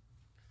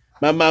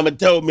 My mama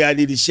told me I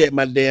need to shut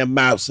my damn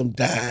mouth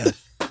sometimes.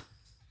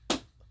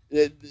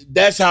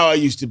 That's how I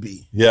used to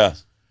be. Yeah.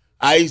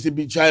 I used to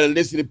be trying to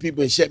listen to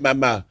people and shut my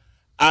mouth.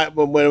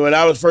 When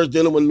I was first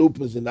dealing with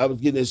lupus and I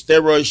was getting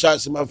steroid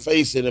shots in my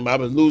face and I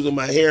was losing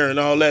my hair and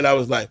all that, I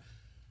was like,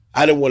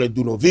 I didn't want to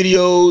do no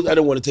videos. I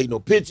didn't want to take no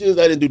pictures.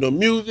 I didn't do no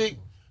music.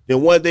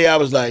 Then one day I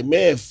was like,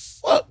 man,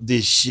 fuck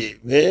this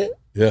shit, man.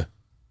 Yeah.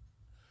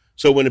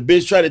 So when the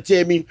bitch tried to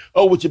tell me,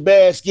 oh, with your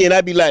bad skin,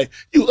 I'd be like,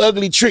 you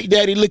ugly trick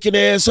daddy looking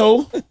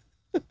asshole.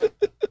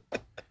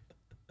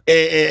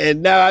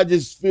 and now I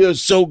just feel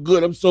so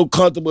good. I'm so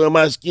comfortable in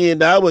my skin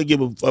that I wouldn't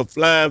give a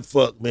flying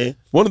fuck, man.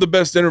 One of the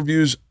best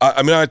interviews,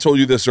 I told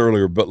you this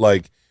earlier, but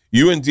like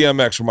you and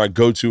DMX were my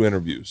go-to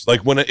interviews. Like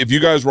if you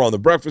guys were on The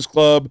Breakfast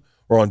Club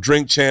or on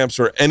Drink Champs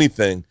or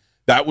anything,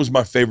 that was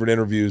my favorite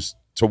interviews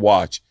to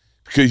watch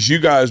because you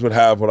guys would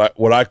have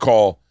what I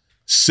call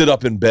sit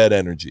up in bed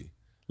energy.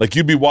 Like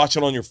you'd be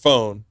watching on your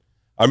phone.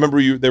 I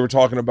remember they were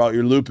talking about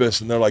your lupus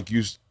and they're like,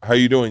 how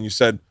you doing? You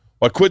said,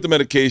 well, I quit the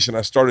medication.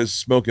 I started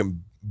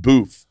smoking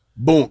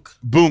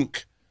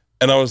boonk.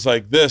 And I was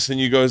like this, and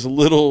you go, it's a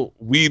little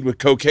weed with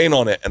cocaine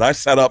on it. And I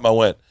sat up and I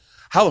went,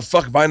 how the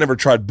fuck have I never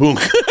tried boonk?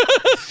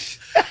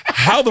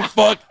 How the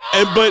fuck?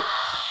 But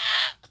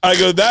I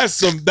go,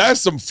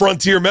 that's some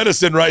frontier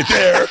medicine right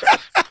there.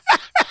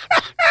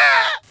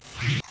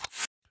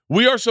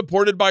 We are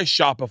supported by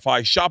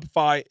Shopify.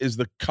 Shopify is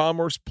the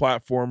commerce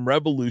platform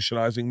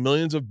revolutionizing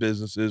millions of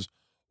businesses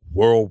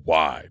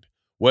worldwide.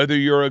 Whether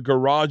you're a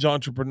garage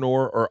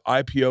entrepreneur or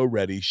IPO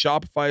ready,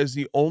 Shopify is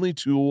the only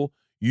tool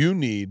you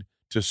need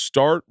to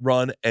start,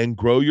 run, and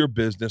grow your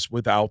business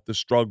without the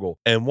struggle.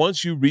 And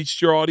once you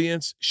reached your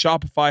audience,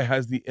 Shopify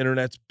has the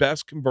internet's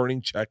best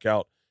converting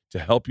checkout to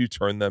help you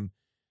turn them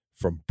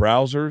from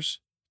browsers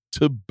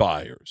to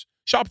buyers.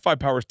 Shopify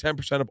powers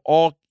 10% of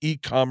all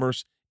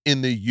e-commerce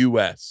in the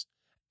U.S.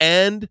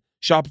 And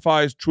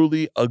Shopify is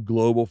truly a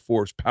global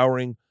force,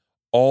 powering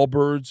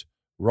Allbirds,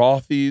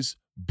 Rothy's,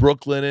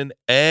 Brooklinen,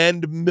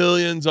 and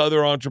millions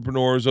other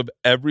entrepreneurs of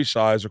every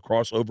size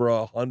across over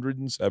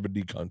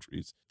 170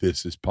 countries.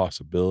 This is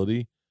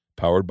Possibility,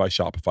 powered by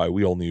Shopify.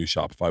 We only use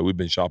Shopify. We've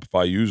been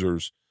Shopify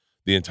users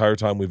the entire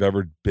time we've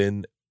ever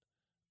been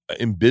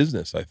in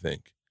business, I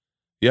think.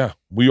 Yeah,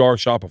 we are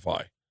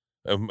Shopify,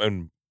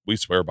 and we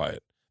swear by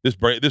it.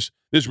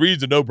 This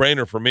reads a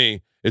no-brainer for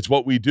me. It's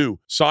what we do.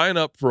 Sign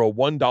up for a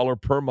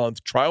 $1 per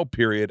month trial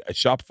period at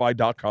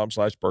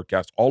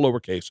shopify.com/Bertcast, all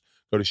lowercase.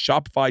 Go to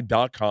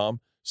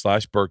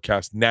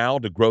shopify.com/Bertcast now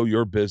to grow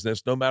your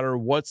business no matter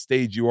what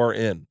stage you are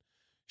in.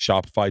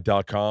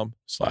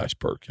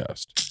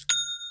 Shopify.com/Bertcast.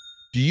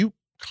 Do you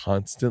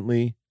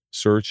constantly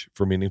search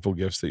for meaningful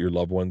gifts that your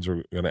loved ones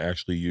are going to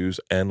actually use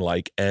and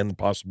like and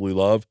possibly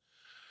love?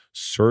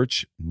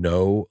 Search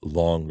no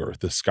longer.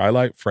 The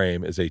Skylight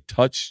Frame is a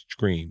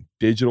touch-screen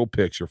digital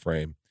picture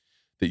frame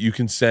that you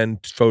can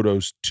send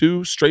photos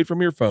to straight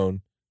from your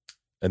phone,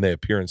 and they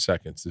appear in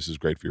seconds. This is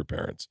great for your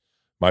parents.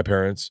 My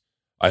parents,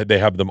 they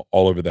have them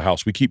all over the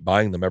house. We keep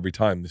buying them every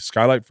time. The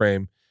Skylight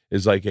Frame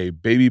is like a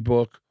baby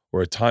book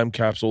or a time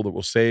capsule that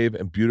will save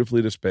and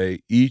beautifully display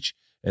each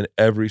and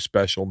every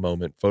special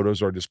moment.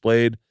 Photos are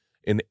displayed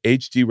in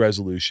HD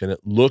resolution.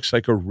 It looks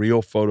like a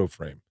real photo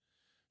frame.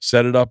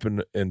 Set it up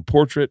in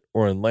portrait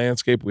or in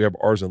landscape. We have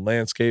ours in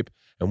landscape,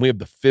 and we have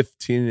the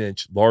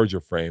 15-inch larger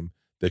frame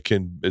that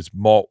is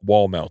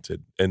wall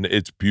mounted, and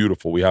it's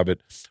beautiful. We have it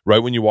right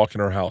when you walk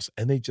in our house,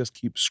 and they just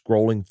keep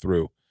scrolling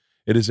through.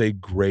 It is a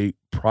great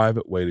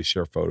private way to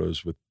share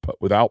photos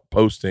without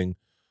posting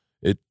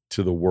it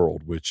to the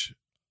world, which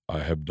I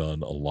have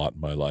done a lot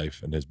in my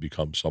life and has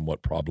become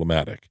somewhat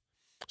problematic.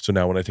 So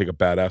now when I take a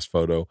badass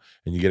photo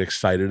and you get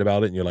excited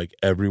about it and you're like,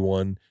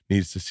 everyone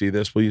needs to see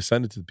this, well, you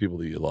send it to the people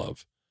that you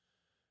love.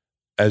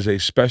 As a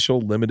special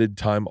limited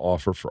time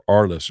offer for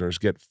our listeners,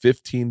 get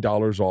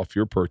 $15 off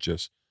your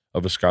purchase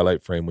of a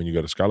Skylight Frame when you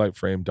go to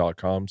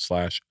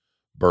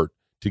skylightframe.com/Bert.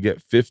 To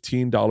get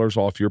 $15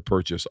 off your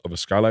purchase of a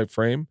Skylight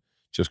Frame,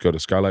 just go to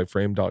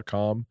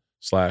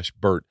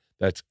skylightframe.com/Bert.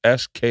 That's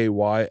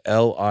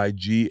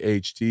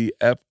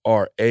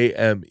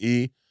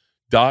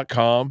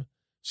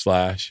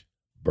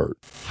SKYLIGHTFRAME.com/Bert.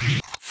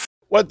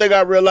 One thing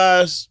I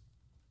realized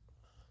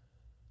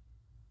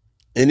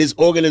in this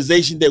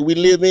organization that we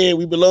live in,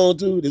 we belong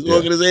to, this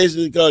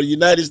organization is called the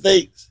United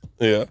States.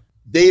 Yeah.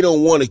 They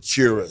don't want to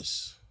cure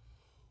us.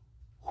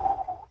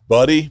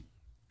 Buddy,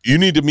 you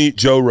need to meet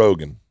Joe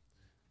Rogan.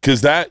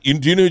 Because do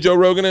you know who Joe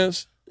Rogan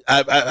is?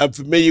 I'm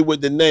familiar with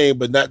the name,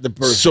 but not the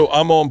person. So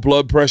I'm on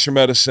blood pressure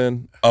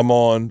medicine. I'm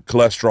on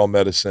cholesterol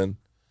medicine.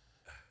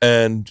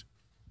 And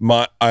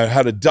I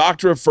had a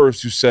doctor at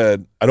first who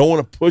said, I don't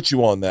want to put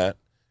you on that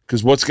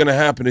because what's going to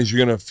happen is you're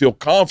going to feel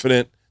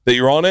confident that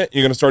you're on it.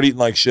 You're going to start eating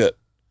like shit.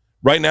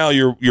 Right now,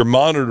 you're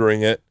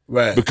monitoring it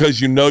because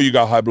you know you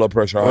got high blood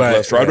pressure, high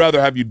cholesterol. I'd rather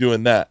have you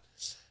doing that.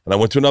 And I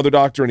went to another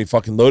doctor, and he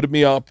fucking loaded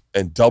me up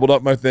and doubled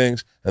up my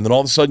things. And then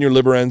all of a sudden, your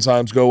liver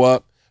enzymes go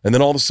up. And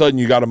then all of a sudden,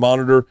 you got to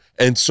monitor.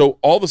 And so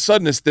all of a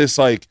sudden, it's this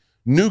like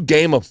new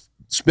game of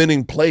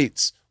spinning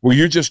plates where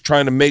you're just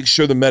trying to make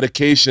sure the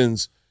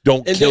medications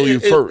don't kill you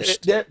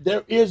first.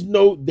 There is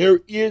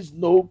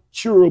no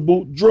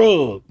curable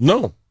drug.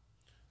 No.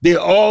 They're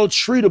all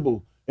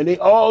treatable. And they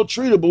all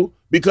treatable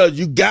because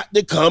you got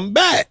to come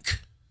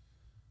back.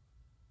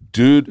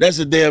 Dude. That's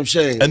a damn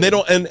shame. And they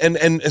don't,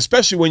 and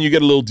especially when you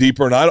get a little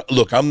deeper, and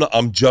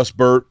I'm just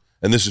Bert,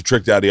 and this is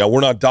Trick Daddy.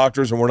 We're not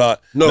doctors and we're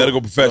not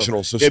medical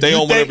professionals, so stay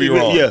on whatever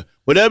you're on. Yeah,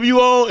 whatever you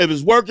on, if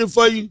it's working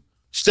for you,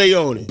 stay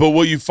on it. But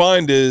what you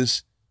find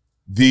is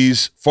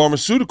these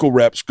pharmaceutical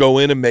reps go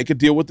in and make a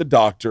deal with the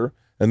doctor,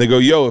 and they go,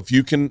 yo, if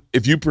you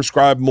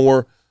prescribe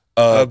more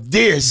of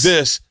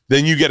this,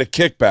 then you get a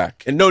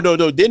kickback. And no.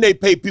 Then they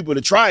pay people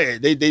to try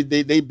it.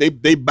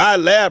 They buy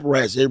lab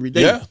rats every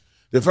day. Yeah.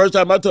 The first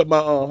time I took my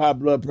high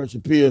blood pressure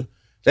pill,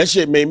 that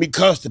shit made me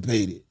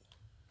constipated.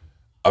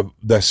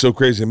 That's so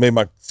crazy. It made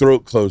my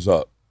throat close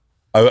up.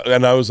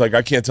 And I was like,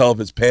 I can't tell if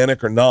it's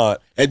panic or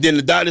not. And then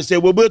the doctor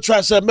said, well, we'll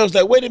try something else.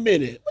 Like, wait a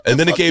minute. And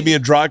then it gave me a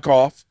dry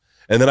cough.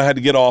 And then I had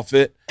to get off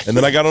it. And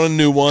then I got on a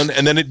new one.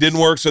 And then it didn't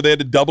work, so they had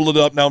to double it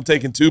up. Now I'm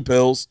taking 2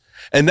 pills.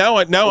 And now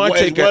I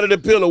take one of the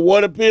pill, a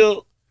water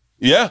pill.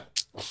 Yeah.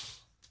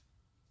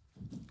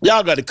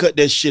 Y'all got to cut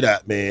that shit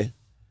out, man.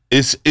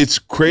 It's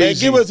crazy. Man,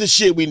 give us the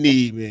shit we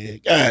need, man.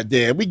 God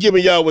damn. We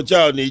giving y'all what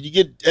y'all need. You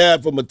get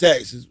half from my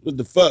taxes. What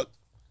the fuck?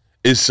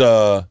 It's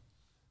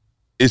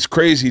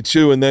crazy,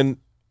 too. And then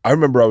I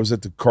remember I was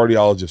at the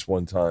cardiologist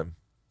one time.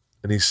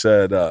 And he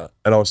said, and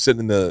I was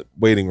sitting in the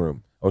waiting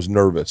room. I was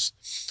nervous.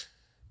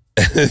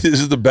 This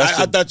is the best.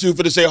 I thought you were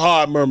going to say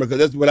heart murmur because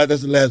that's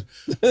the last.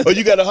 Oh,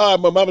 you got a heart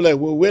murmur. I'm like,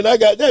 well, when I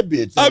got that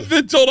bitch? I've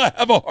been told I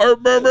have a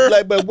heart murmur.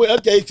 Like, but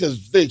okay,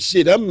 because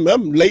shit, I'm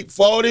late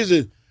 40s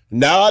and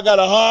now I got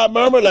a heart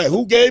murmur. Like,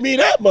 who gave me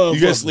that motherfucker?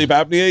 You got sleep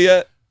apnea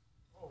yet?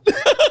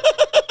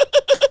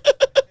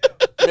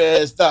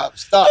 Man, stop,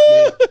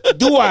 man.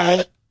 Do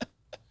I?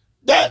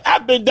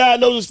 I've been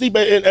diagnosed with sleep,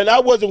 and I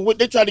wasn't.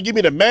 They tried to give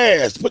me the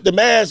mask, put the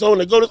mask on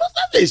and go to.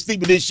 I ain't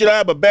sleeping this shit. I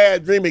have a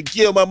bad dream and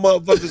kill my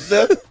motherfucking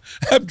self.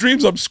 I have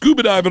dreams I'm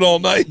scuba diving all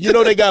night. You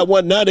know they got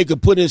one now they can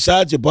put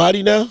inside your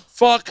body now?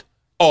 Fuck.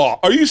 Oh,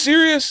 are you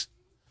serious?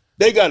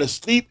 They got a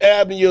sleep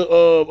apnea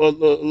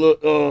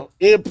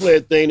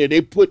implant thing that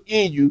they put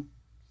in you,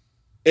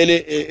 and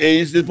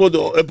it's supposed to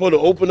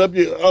open up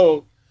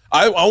your.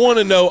 I want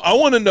to know. I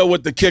want to know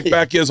what the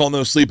kickback is on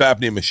those sleep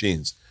apnea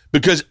machines.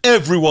 because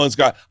everyone's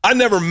got. I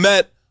never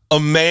met a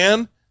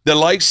man that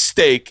likes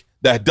steak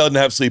that doesn't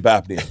have sleep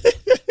apnea.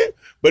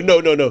 But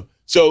no.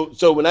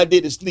 So when I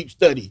did the sleep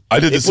study, I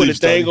did they the sleep put a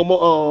thing on my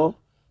arm,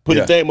 put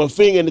a thing, my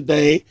finger in the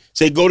thing,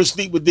 say go to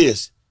sleep with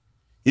this.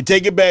 You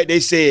take it back. They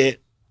said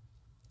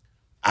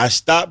I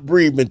stopped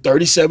breathing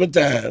 37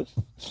 times.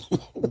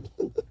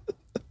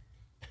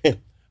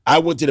 I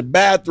went to the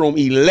bathroom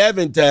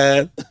 11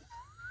 times.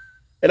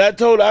 And I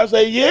told her, I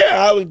said,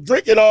 yeah, I was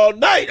drinking all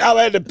night. I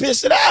had to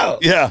piss it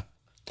out. Yeah.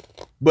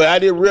 But I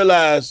didn't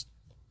realize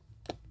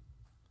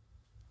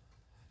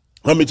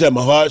how many times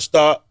my heart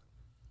stopped,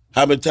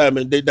 how many times,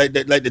 like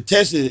the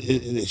test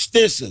is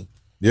extensive.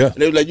 Yeah. And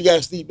they were like, you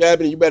got sleep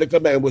apnea, you better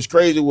come back. And what's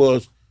crazy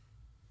was,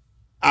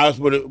 I was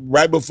supposed to,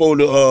 right before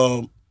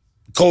the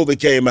COVID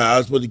came out, I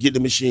was supposed to get the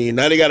machine.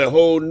 Now they got a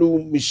whole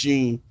new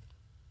machine,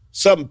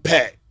 something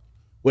packed.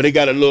 Where they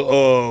got a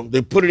little,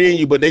 they put it in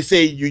you, but they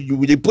say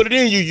when they put it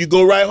in you, you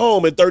go right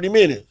home in 30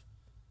 minutes.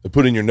 They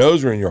put it in your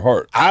nose or in your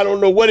heart? I don't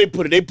know where they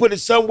put it. They put it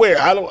somewhere.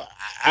 I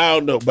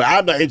don't know, but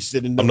I'm not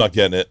interested in that. I'm not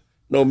getting it.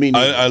 No, me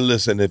neither. I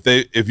listen.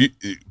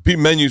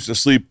 Men used to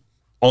sleep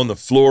on the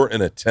floor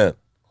in a tent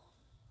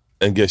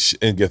and get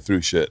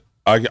through shit.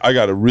 I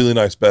got a really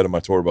nice bed in my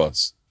tour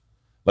bus.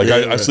 Like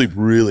I sleep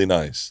really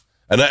nice.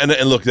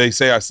 And look, they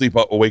say I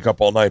wake up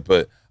all night,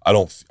 but I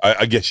don't.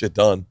 I get shit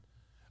done.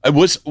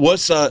 What's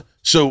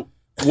your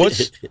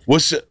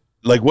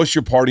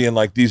partying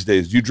like these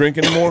days? Do you drink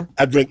anymore?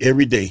 I drink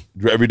every day.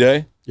 Every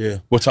day? Yeah.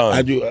 What time?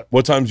 I do.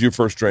 What time's your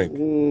first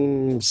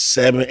drink?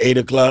 7, 8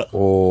 o'clock.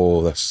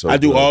 Oh, that's so. I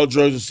do good. all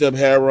drugs except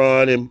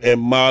heroin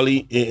and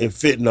Molly and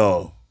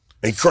fentanyl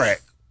and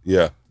crack.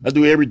 Yeah. I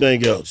do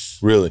everything else.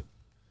 Really?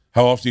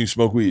 How often do you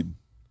smoke weed?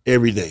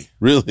 Every day.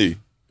 Really?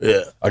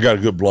 Yeah. I got a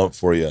good blunt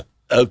for you.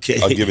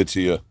 Okay. I'll give it to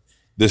you.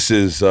 This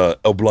is El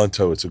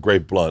Blunto. It's a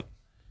great blunt.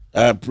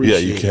 I appreciate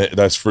it. Yeah, you can't.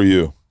 That's for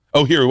you.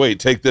 Oh, here, wait.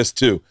 Take this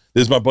too.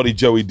 This is my buddy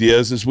Joey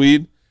Diaz's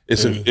weed.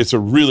 It's a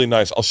really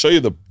nice. I'll show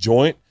you the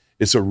joint.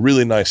 It's a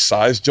really nice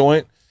size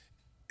joint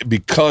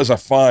because I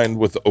find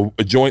with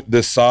a joint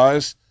this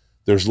size,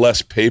 there's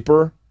less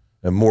paper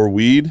and more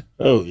weed.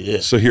 Oh yeah.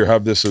 So here,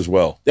 have this as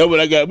well. That's what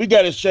I got. We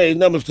got to exchange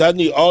numbers because I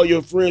need all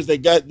your friends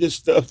that got this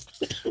stuff.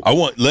 Let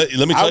me tell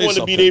you something. I want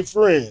to be their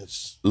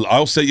friends.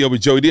 I'll set you up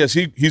with Joey Diaz.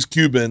 He's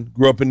Cuban,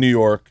 grew up in New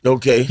York.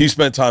 Okay. He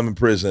spent time in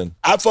prison.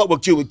 I fuck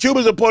with Cuban.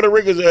 Cubans and Puerto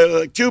Ricans,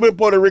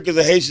 Puerto Ricans,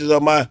 and Haitians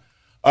are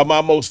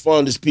my most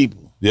fondest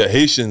people. Yeah,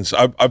 Haitians.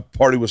 I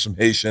partied with some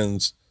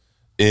Haitians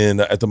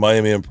at the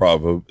Miami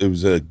Improv. It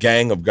was a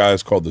gang of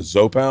guys called the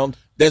Zopound.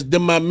 That's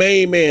my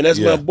main man. That's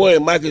my boy,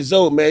 Michael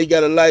Zoe, man. He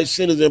got a life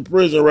sentence in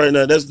prison right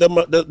now. That's them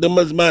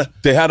was my.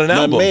 They had an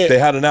album. Man. They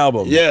had an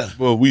album. Yeah.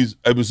 Well,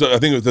 I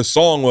think the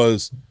song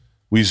was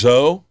We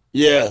Zoe.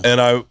 Yeah. And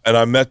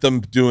I met them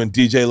doing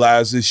DJ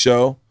Laz's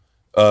show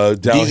down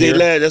here. DJ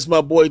Laz, that's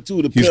my boy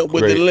too. He's Pimp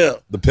with the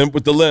Limp. The Pimp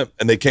with the Limp.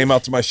 And they came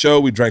out to my show.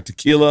 We drank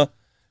tequila.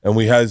 And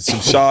we had some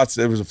shots.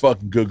 It was a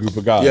fucking good group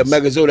of guys. Yeah,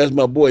 Michael Zoe, that's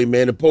my boy,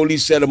 man. The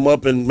police set him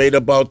up and made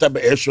up all type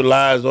of extra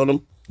lies on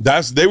him.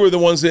 They were the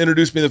ones that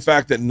introduced me to the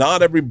fact that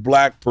not every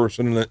black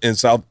person in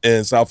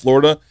South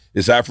Florida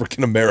is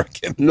African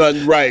American. No,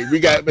 right. We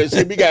got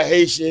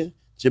Haitian,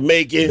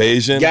 Jamaican,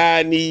 Asian,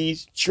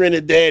 Guyanese,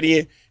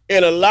 Trinidadian,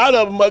 and a lot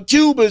of them are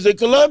Cubans and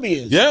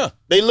Colombians. Yeah,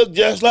 they look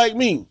just like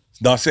me.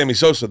 Not Sammy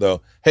Sosa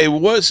though. Hey,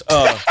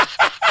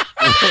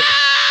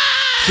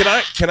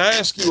 Can I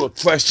ask you a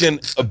question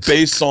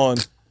based on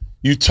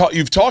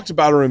you've talked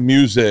about her in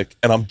music,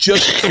 and I'm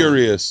just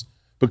curious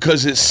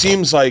because it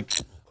seems like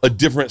a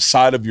different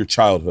side of your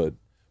childhood.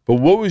 But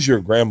what was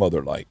your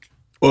grandmother like?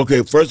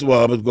 Okay, first of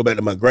all, I'm going to go back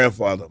to my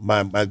grandfather.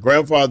 My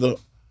grandfather,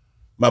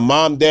 my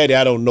mom, daddy,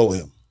 I don't know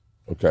him.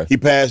 Okay. He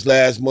passed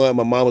last month.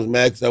 My mom was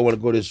mad because I want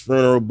to go to his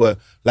funeral. But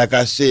like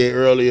I said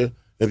earlier,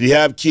 if you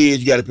have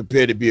kids, you got to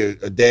prepare to be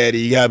a daddy.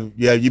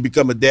 You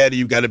become a daddy,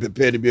 you got to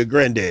prepare to be a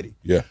granddaddy.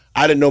 Yeah.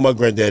 I didn't know my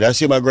granddaddy. I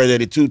see my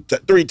granddaddy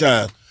 3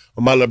 times.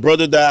 When my little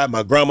brother died,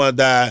 my grandma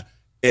died,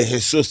 and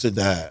his sister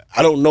died.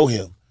 I don't know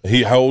him.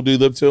 How old do you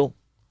live till?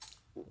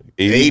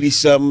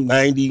 80-something,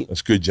 90.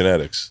 That's good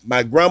genetics.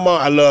 My grandma,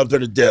 I loved her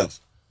to death.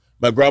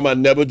 My grandma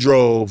never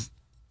drove,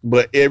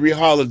 but every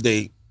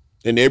holiday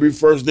and every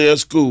first day of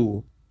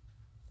school,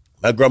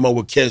 my grandma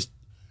would catch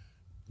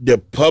the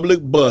public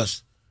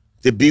bus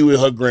to be with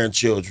her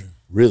grandchildren.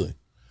 Really?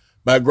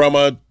 My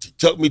grandma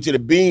took me to the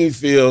bean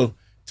field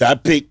I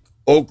picked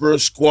okra,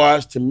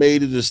 squash,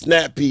 tomatoes, and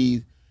snap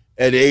peas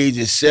at the age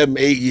of 7,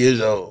 8 years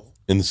old.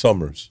 In the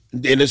summers?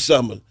 In the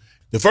summer.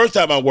 The first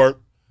time I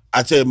worked,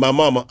 I told my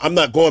mama, I'm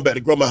not going back to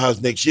grandma's house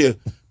next year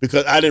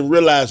because I didn't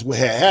realize what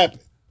had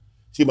happened.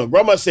 See, my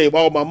grandma saved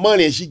all my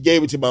money and she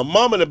gave it to my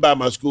mama to buy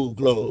my school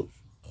clothes.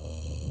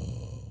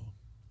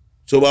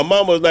 So my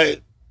mama was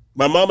like,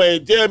 my mama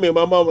ain't tell me.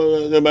 My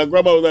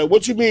grandma was like,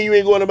 what you mean you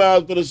ain't going to my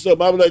house for the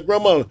summer? I was like,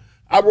 Grandma,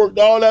 I worked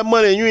all that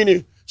money and you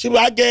ain't. She was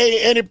like, I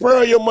gave Annie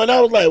Pearl your money.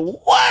 I was like,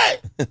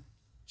 what?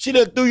 She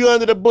done threw you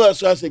under the bus.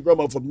 So I said,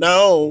 Grandma, from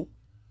now on,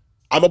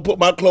 I'm going to put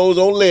my clothes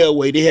on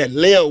layaway. They had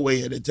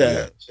layaway at the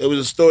time. Yeah. It was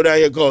a store down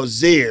here called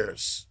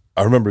Zehrs.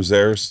 I remember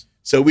Zehrs.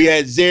 So we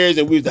had Zaire's,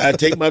 and I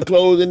take my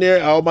clothes in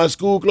there, all my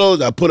school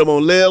clothes, I put them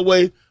on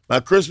layaway. My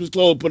Christmas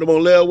clothes, put them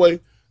on layaway.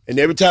 And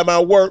every time I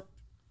work,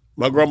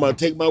 my grandma would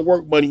take my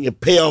work money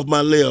and pay off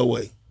my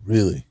layaway.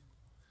 Really?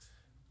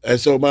 And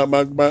so I love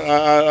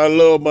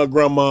my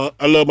grandma.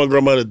 I love my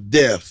grandma to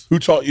death. Who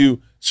taught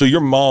you? So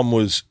your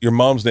mom's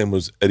name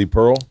was Eddie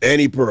Pearl?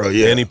 Annie Pearl,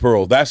 yeah. Annie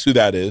Pearl. That's who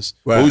that is.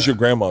 Right. What was your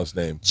grandma's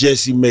name?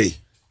 Jessie May.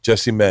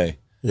 Jessie May.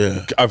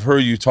 Yeah. I've heard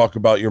you talk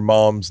about your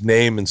mom's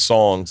name and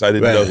songs. I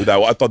didn't know who that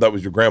was. I thought that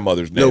was your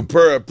grandmother's name. No,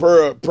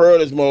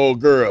 Pearl is my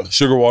old girl.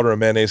 Sugar water and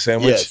mayonnaise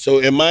sandwich? Yeah, so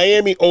in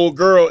Miami, old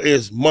girl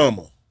is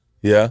mama.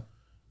 Yeah.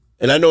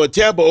 And I know in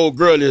Tampa, old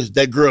girl is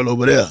that girl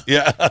over there.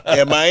 Yeah.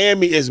 And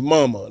Miami is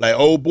mama. Like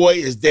old boy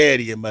is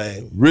daddy in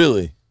Miami.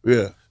 Really?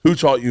 Yeah. Who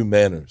taught you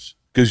manners?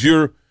 Because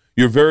you're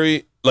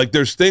very, like,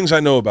 there's things I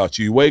know about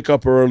you. You wake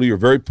up early, you're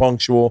very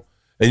punctual,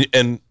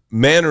 and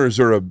manners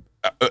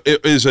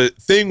is a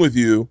thing with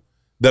you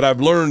that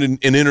I've learned in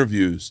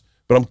interviews.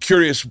 But I'm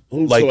curious,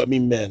 Who like, taught me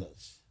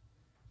manners?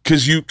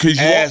 because you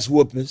Ass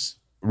whoopings.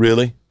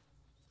 Really?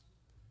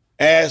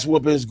 Ass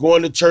whoopings,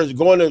 going to church,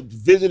 going to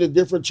visit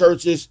different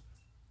churches,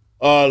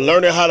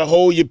 learning how to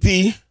hold your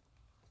pee.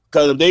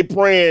 Because if they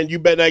praying, you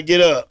better not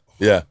get up.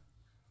 Yeah.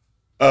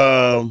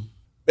 And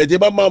then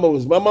my mama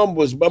was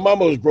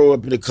growing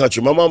up in the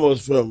country. My mama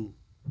was from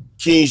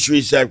King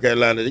Street, South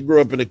Carolina. They grew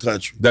up in the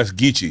country. That's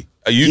Geechee.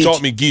 You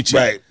taught me Geechee.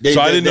 Right.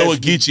 So I didn't know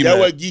what Geechee meant.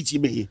 That's what Geechee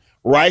mean.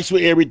 Rice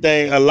with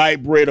everything, a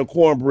light bread, a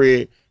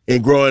cornbread,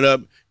 and growing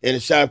up in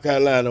South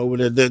Carolina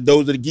over there,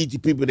 those are the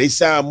Geechee people. They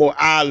sound more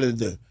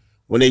islander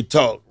when they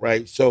talk,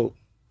 right? So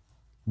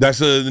that's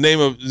the name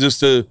of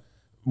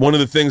one of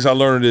the things I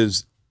learned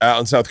is out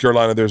in South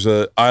Carolina, there's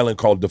an island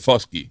called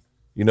Defusky.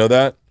 You know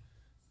that?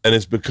 And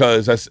it's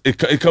because it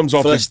comes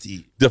off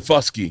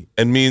Defusky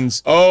and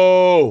means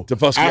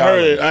Defusky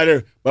Island. I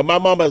heard. But my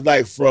mama's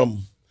like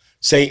from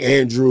St.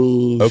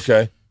 Andrews.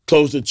 Okay.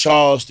 Close to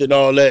Charleston,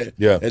 all that.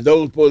 Yeah. And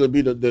those supposed to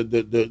be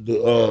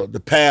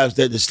the paths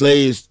that the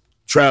slaves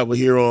travel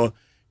here on.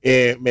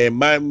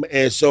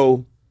 And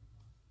so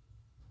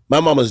my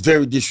mama's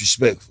very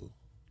disrespectful.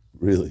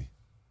 Really?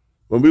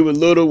 When we were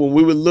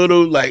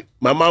little, like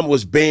my mama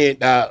was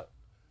banned out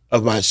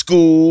of my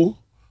school.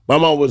 My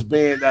mama was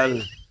banned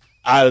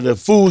out of the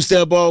food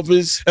stamp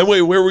office. And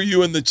wait, where were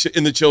you in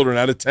the children?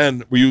 Out of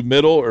 10, were you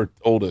middle or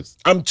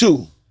oldest? I'm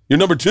 2. You're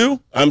number 2?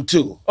 I'm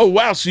 2. Oh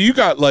wow! So you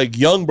got like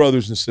young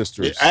brothers and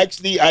sisters.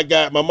 Actually, I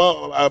got my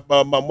mom.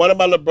 One of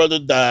my little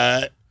brothers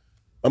died.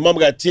 My mom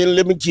got 10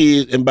 living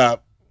kids and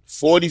about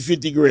 40,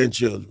 50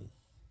 grandchildren.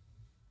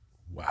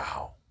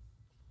 Wow!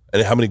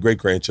 And how many great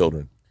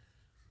grandchildren?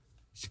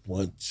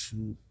 1,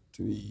 2,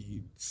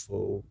 3,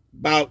 4,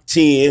 about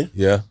 10.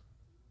 Yeah.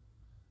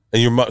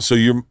 And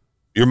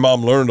your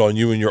mom learned on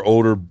you and your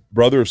older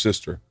brother or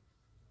sister?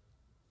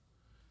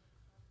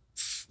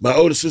 My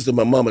older sister and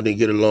my mama didn't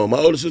get along. My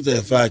older sister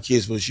had 5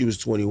 kids when she was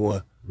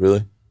 21.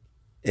 Really?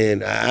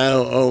 And I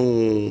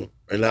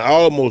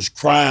almost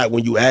cried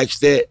when you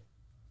asked that.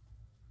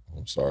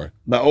 I'm sorry.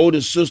 My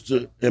older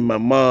sister and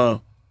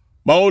my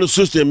older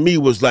sister and me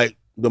was like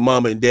the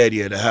mama and daddy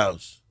of the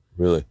house.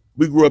 Really?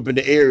 We grew up in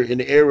the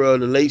era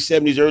of the late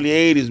 70s, early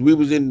 80s. We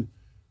was in,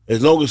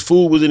 as long as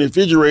food was in the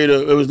refrigerator,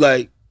 it was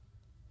like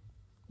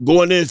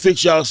go in there and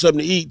fix y'all something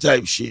to eat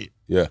type shit.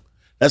 Yeah.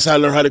 That's how I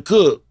learned how to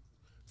cook.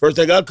 First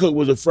thing I cooked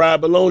was a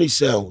fried bologna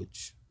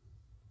sandwich.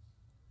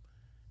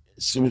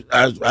 So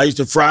I used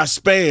to fry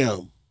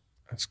Spam.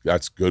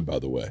 That's good, by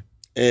the way.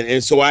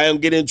 And so I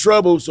don't get in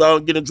trouble. So I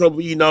don't get in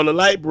trouble eating all the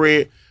light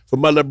bread for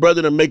my little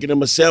brother to making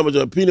him a sandwich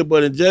or a peanut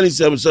butter and jelly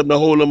sandwich, something to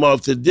hold him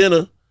off to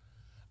dinner.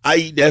 I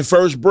eat that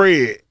first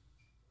bread.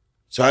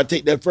 So I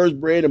take that first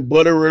bread and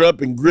butter it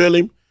up and grill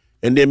him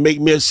and then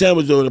make me a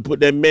sandwich on it, put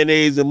that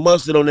mayonnaise and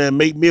mustard on there and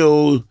make me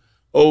an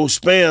old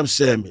Spam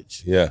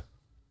sandwich. Yeah.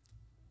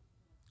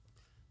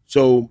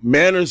 So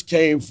manners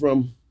came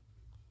from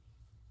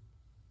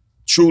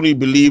truly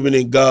believing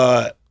in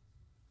God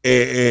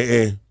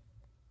and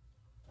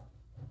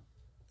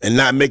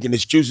not making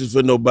excuses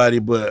for nobody,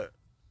 but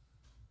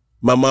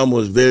my mom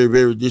was very,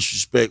 very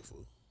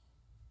disrespectful.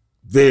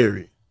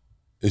 Very.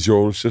 Is your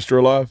older sister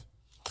alive?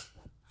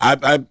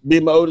 Me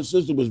and my older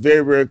sister was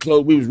very, very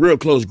close. We was real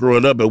close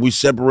growing up, but we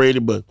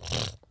separated. But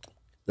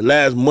the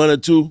last month or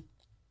two,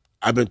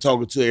 I've been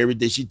talking to her every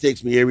day. She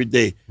texts me every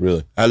day.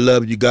 Really? I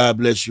love you. God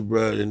bless you,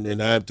 bro.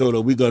 And I told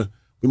her we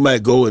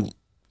might go and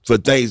for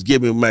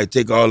Thanksgiving, we might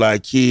take all our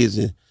kids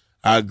and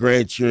our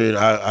grandchildren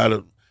out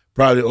of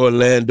probably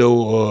Orlando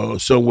or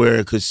somewhere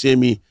in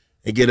Kissimmee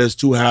and get us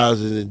 2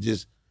 houses and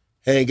just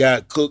hang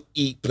out, cook,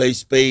 eat, play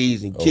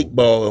spades and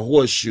kickball and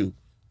horseshoe.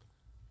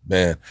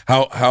 Man,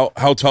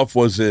 how tough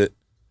was it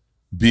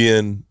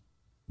being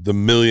the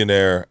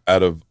millionaire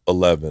out of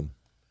 11?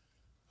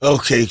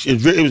 Okay,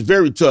 it was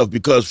very tough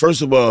because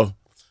first of all,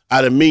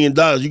 out of $1 million,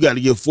 you got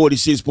to give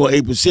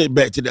 46.8%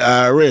 back to the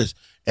IRS,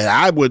 and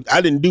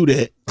I didn't do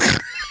that.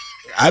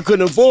 I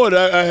couldn't afford it.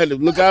 I had to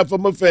look out for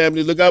my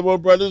family, look out for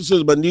my brothers and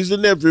sisters, my niece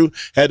and nephew.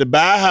 Had to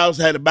buy a house,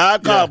 had to buy a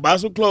car, buy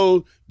some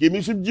clothes, give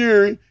me some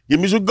jewelry, give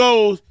me some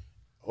gold.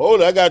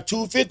 Hold on, I got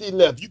 $250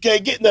 left. You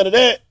can't get none of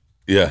that.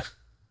 Yeah.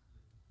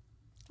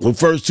 The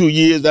first 2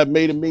 years, I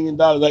made $1 million.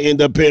 I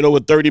ended up paying over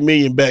 $30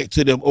 million back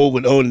to them over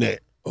on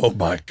that. Oh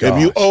my God.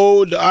 If you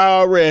owe the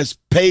IRS,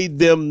 pay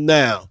them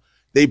now.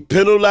 They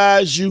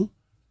penalize you,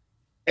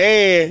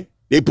 and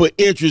they put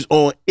interest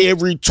on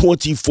every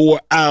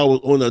 24 hours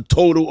on a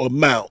total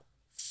amount.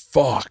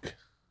 Fuck.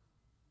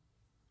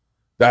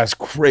 That's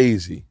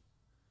crazy.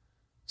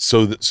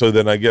 So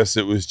then I guess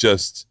it was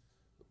just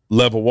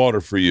level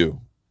water for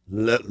you.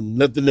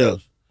 Nothing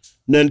else.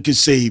 Nothing can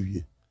save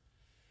you.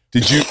 Do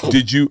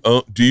you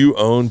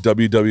own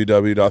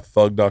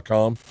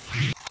www.thug.com?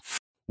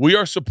 We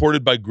are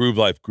supported by Groove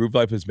Life. Groove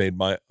Life has made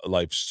my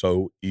life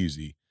so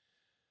easy.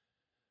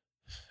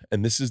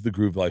 And this is the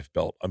Groove Life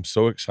belt. I'm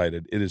so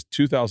excited. It is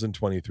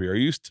 2023. Are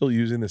you still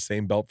using the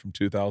same belt from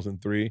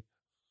 2003?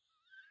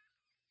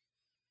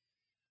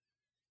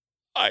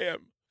 I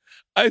am.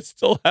 I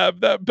still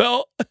have that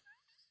belt.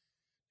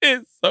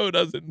 It so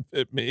doesn't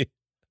fit me.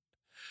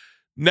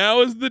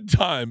 Now is the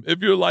time,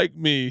 if you're like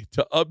me,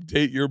 to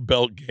update your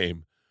belt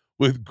game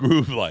with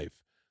Groove Life.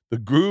 The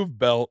Groove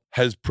belt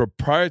has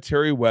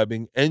proprietary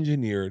webbing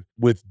engineered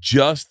with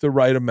just the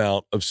right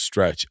amount of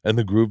stretch, and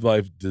the Groove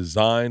Life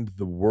designed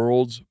the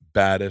world's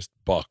baddest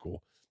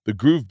buckle. The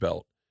Groove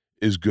belt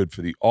is good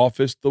for the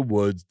office, the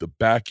woods, the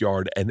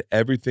backyard, and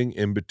everything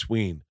in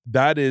between.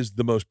 That is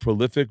the most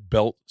prolific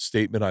belt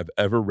statement I've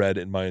ever read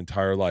in my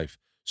entire life.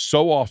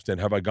 So often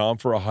have I gone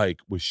for a hike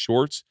with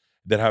shorts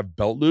that have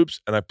belt loops,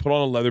 and I put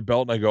on a leather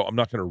belt, and I go, I'm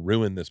not going to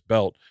ruin this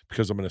belt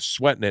because I'm going to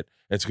sweat in it,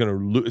 and it's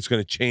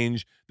going to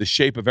change the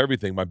shape of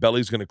everything. My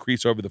belly's going to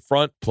crease over the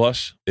front.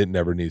 Plus, it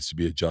never needs to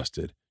be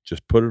adjusted.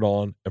 Just put it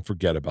on and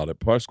forget about it.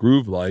 Plus,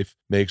 Groove Life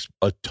makes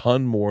a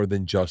ton more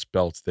than just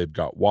belts. They've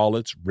got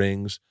wallets,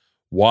 rings,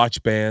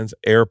 watch bands,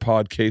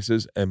 AirPod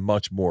cases, and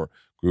much more.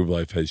 Groove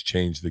Life has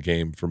changed the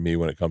game for me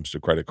when it comes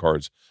to credit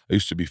cards. I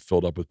used to be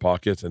filled up with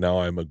pockets, and now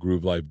I'm a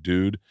Groove Life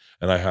dude,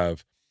 and I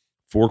have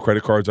 4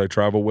 credit cards I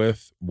travel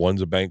with.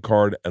 One's a bank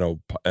card,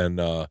 and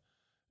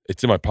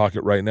it's in my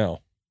pocket right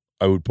now.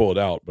 I would pull it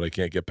out, but I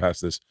can't get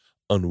past this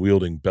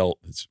unwielding belt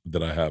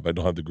that I have. I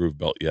don't have the Groove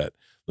belt yet.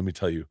 Let me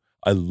tell you,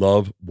 I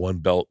love one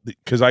belt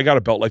because I got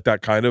a belt like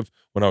that kind of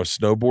when I was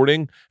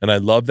snowboarding, and I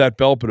love that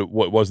belt, but it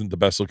wasn't the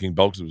best looking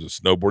belt because it was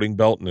a snowboarding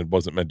belt and it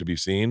wasn't meant to be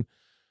seen.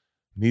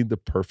 Need the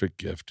perfect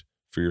gift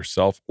for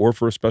yourself or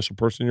for a special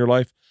person in your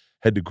life?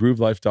 Head to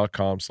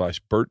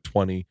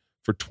groovelife.com/Bert20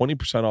 for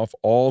 20% off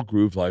all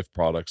Groove Life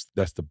products.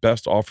 That's the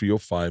best offer you'll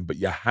find, but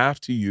you have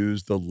to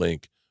use the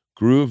link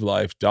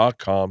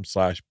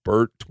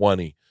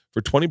groovelife.com/Bert20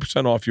 for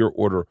 20% off your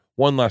order.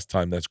 One last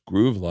time, that's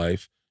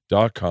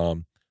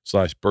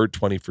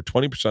groovelife.com/Bert20 for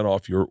 20%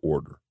 off your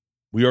order.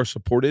 We are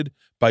supported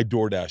by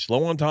DoorDash.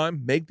 Low on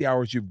time, make the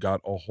hours you've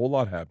got a whole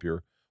lot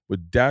happier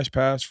with Dash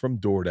Pass from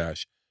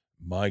DoorDash.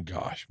 My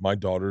gosh, my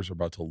daughters are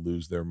about to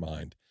lose their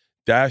mind.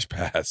 Dash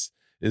Pass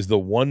is the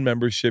one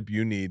membership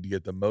you need to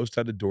get the most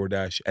out of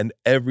DoorDash and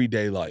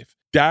everyday life.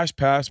 Dash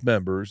Pass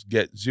members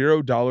get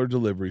 $0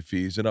 delivery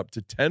fees and up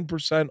to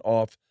 10%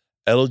 off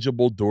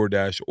eligible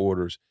DoorDash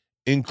orders,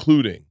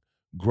 including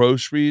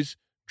groceries,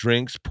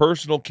 drinks,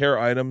 personal care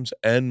items,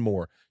 and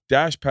more.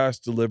 Dash Pass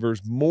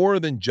delivers more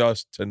than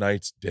just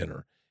tonight's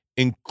dinner,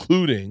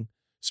 including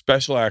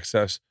special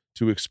access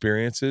to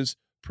experiences,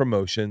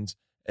 promotions,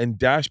 and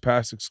Dash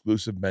Pass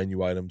exclusive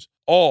menu items,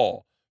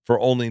 all for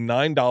only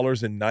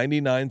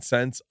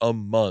 $9.99 a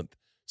month.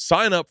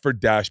 Sign up for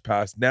Dash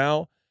Pass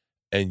now,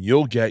 and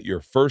you'll get your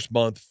first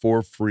month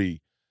for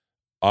free.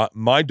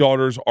 My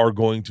daughters are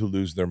going to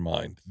lose their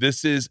mind.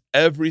 This is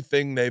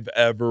everything they've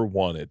ever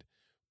wanted.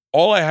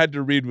 All I had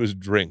to read was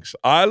drinks.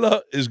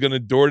 Isla is going to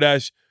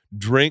DoorDash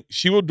drink.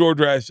 She will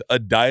DoorDash a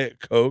Diet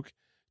Coke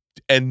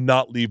and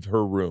not leave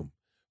her room.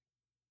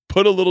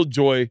 Put a little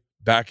joy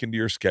back into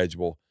your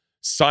schedule.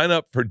 Sign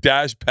up for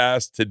Dash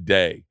Pass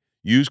today.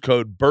 Use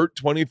code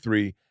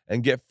BERT23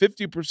 and get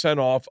 50%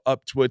 off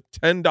up to a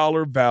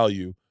 $10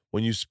 value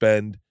when you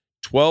spend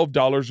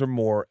 $12 or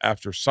more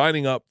after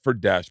signing up for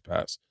Dash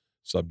Pass.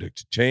 Subject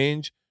to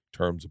change.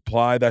 Terms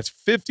apply. That's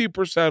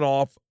 50%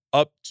 off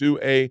up to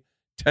a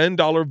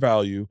 $10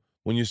 value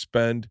when you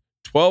spend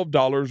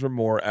 $12 or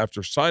more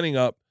after signing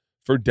up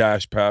for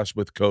Dash Pass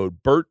with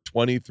code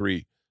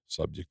BERT23.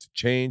 Subject to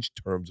change.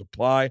 Terms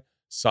apply.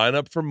 Sign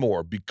up for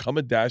more. Become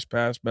a Dash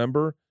Pass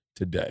member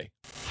today.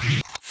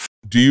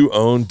 Do you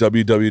own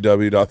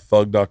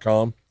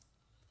www.thug.com?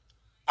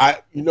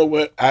 You know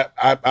what?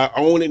 I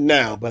own it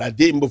now, but I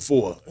didn't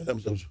before.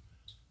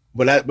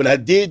 When I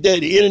did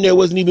that, the internet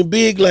wasn't even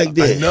big like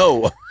that. I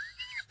know.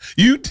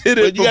 You did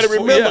it. But you got to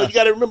remember. You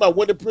got to remember. I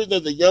went to prison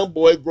as a young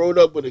boy, growing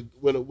up with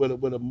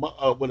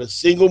a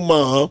single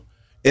mom,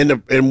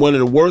 in one of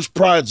the worst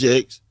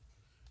projects,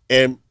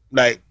 and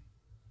like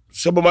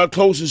some of my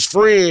closest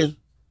friends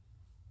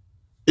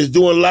is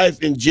doing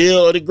life in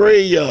jail or the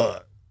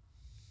graveyard.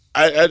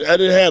 I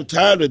didn't have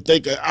time to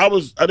think. I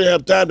didn't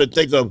have time to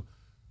think of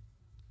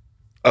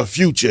a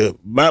future.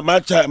 My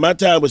time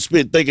was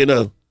spent thinking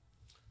of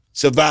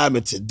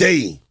surviving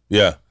today.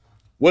 Yeah.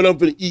 What I'm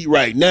gonna eat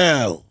right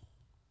now.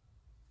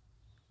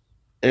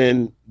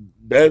 And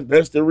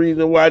that's the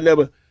reason why I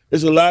never.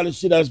 There's a lot of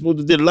shit I supposed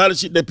to do. A lot of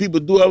shit that people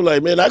do. I'm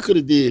like, man, I could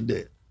have did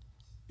that.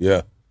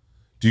 Yeah.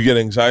 Do you get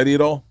anxiety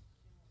at all?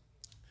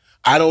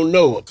 I don't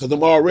know, because I'm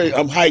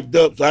hyped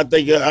up. So I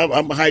think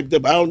I'm hyped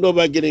up. I don't know if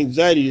I get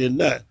anxiety or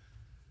not.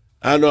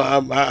 I know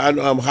I'm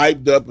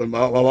hyped up, and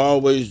I'm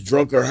always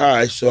drunk or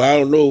high. So I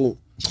don't know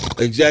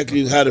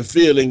exactly how to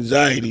feel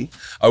anxiety.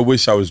 I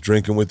wish I was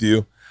drinking with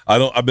you. I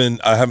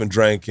haven't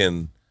drank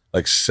in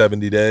like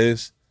 70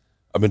 days.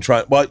 I've been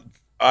trying, but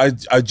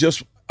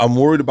I'm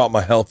worried about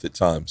my health at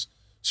times.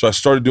 So I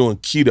started doing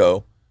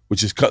keto,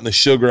 which is cutting the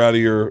sugar out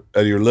of your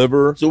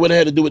liver. So what it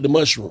had to do with the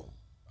mushroom?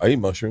 I eat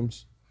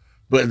mushrooms.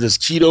 But does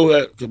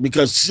keto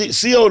because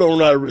CO don't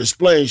know how to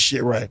explain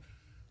shit right.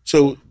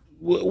 So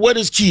what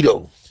is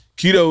keto?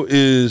 Keto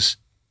is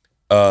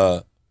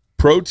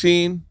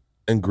protein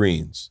and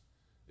greens.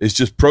 It's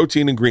just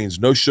protein and greens.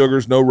 No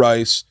sugars, no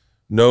rice,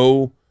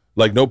 no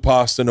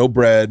pasta, no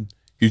bread.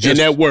 And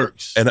that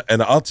works.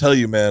 And I'll tell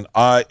you, man,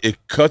 it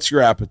cuts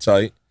your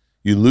appetite.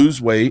 You lose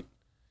weight.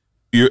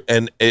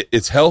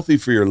 It's healthy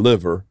for your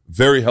liver,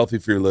 very healthy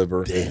for your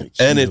liver. Damn,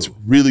 and it's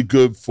really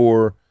good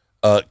for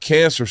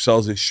cancer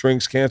cells. It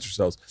shrinks cancer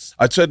cells.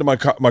 I said to my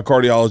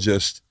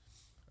cardiologist,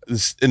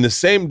 in the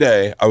same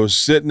day, I was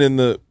sitting in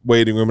the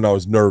waiting room and I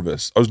was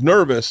nervous.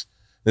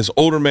 This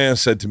older man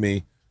said to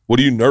me, "What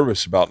are you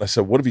nervous about?" And I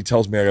said, "What if he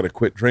tells me I got to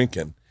quit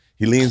drinking?"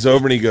 He leans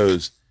over and he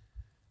goes,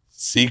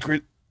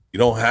 "Secret, you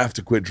don't have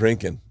to quit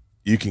drinking.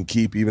 You can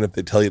keep even if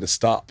they tell you to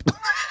stop."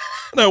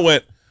 And I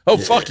went, "Oh,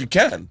 fuck, you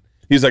can."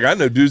 He's like, "I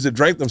know dudes that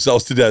drank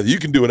themselves to death. You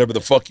can do whatever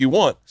the fuck you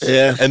want."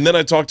 Yeah. And then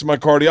I talked to my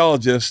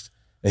cardiologist,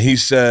 and he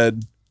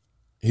said,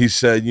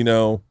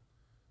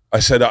 I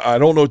said, "I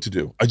don't know what to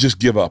do. I just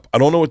give up. I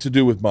don't know what to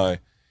do with my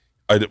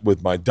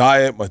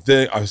diet, my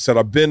thing." I said,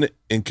 "I've been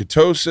in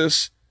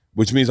ketosis,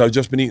 which means I've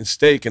just been eating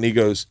steak." And he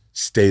goes,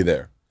 "Stay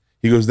there."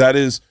 He goes,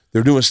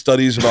 they're doing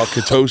studies about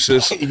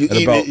ketosis.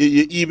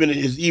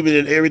 It's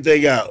evening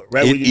everything out,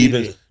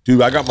 right?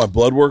 Dude, I got my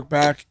blood work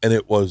back, and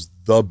it was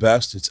the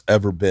best it's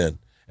ever been.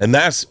 And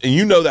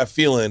you know that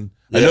feeling.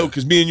 Yeah. I know,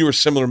 because me and you are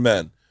similar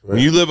men. Right.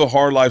 When you live a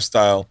hard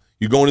lifestyle,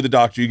 you go into the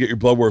doctor, you get your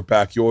blood work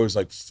back, you're always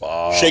like,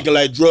 fuck. Shaking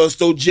like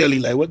drugstore jelly,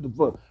 like, what the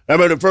fuck? I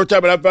remember the first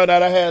time I found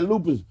out I had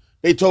lupus,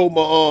 they told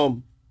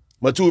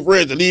my two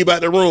friends to leave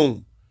out the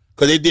room,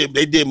 because they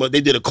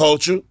did a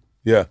culture.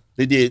 Yeah.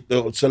 They did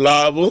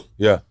saliva.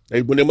 Yeah.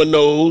 They went in my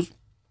nose.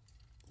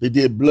 They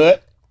did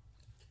blood.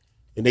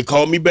 And they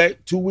called me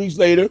back 2 weeks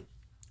later,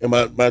 and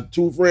my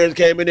two friends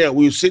came in there.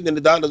 We were sitting in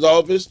the doctor's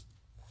office,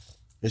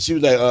 and she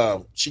was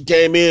like, she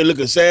came in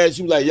looking sad.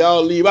 She was like,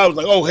 "Y'all leave." I was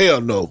like, "Oh,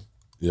 hell no."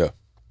 Yeah.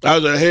 I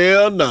was like,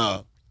 "Hell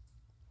nah."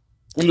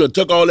 You done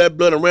took all that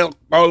blood around,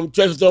 all them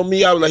tests on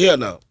me. I was like, "Hell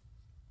no.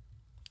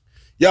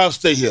 Y'all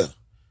stay here.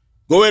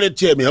 Go ahead and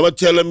tell me. I'm going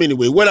to tell them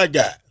anyway what I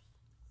got."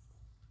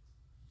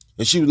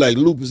 And she was like,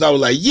 "Lupus." I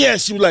was like, "Yeah."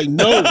 She was like,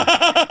 "No."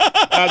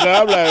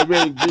 I'm like,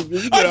 "Man,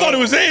 I thought it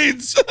was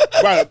AIDS."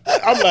 Right.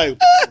 I'm like,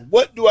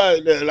 "What do I?"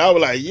 And I was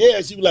like,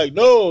 "Yeah." She was like,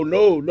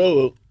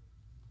 No.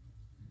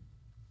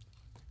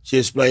 She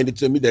explained it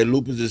to me that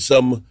lupus is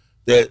something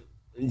that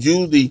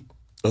usually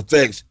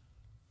affects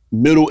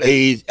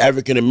middle-aged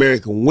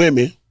African-American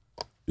women.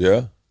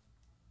 Yeah.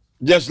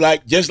 Just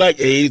like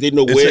AIDS, they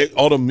know where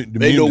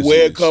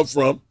it comes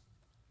from.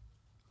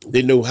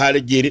 They know how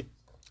to get it,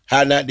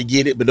 how not to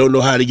get it, but don't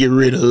know how to get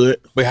rid of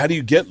it. But how do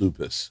you get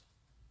lupus?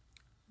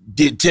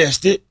 Did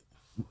test it.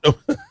 No,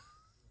 but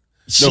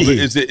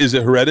is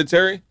it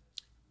hereditary?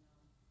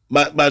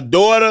 My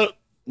daughter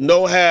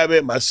don't have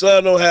it. My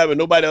son don't have it.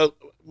 Nobody else.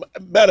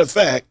 Matter of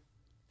fact,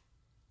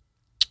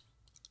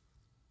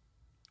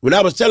 when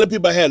I was telling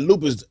people I had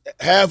lupus,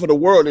 half of the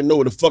world didn't know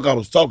what the fuck I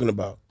was talking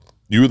about.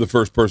 You were the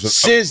first person.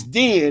 Since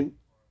then,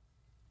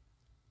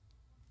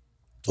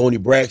 Tony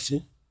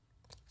Braxton,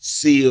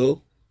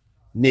 Seal,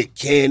 Nick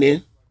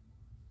Cannon.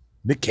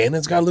 Nick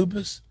Cannon's got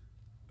lupus?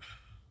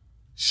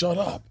 Shut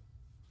up.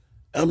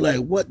 I'm like,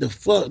 what the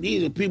fuck?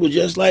 These are people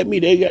just like me.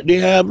 They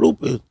have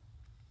lupus.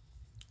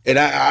 And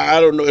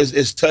I don't know,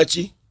 it's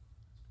touchy,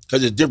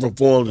 because it's different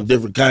forms and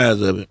different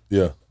kinds of it.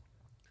 Yeah.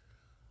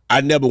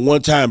 I never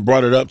one time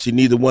brought it up to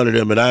neither one of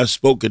them, and I've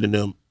spoken to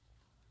them.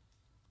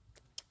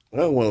 I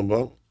don't want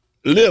to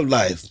live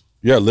life.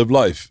 Yeah, live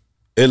life.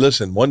 Hey,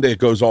 listen, one day it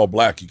goes all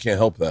black. You can't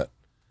help that.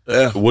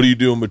 Yeah. What are you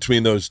doing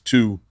between those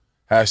two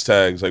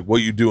hashtags? Like,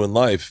 what you do in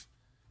life?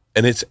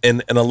 And it's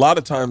and a lot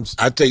of times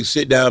I take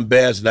sit down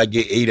baths and I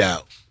get 8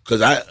 out,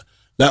 because I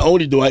not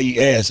only do I eat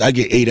ass, I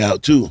get 8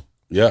 out too.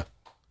 Yeah.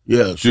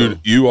 Yeah,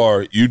 dude,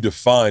 so. you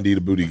defined Eat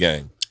a Booty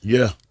Gang.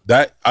 Yeah.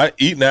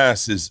 Eating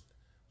ass is,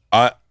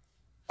 I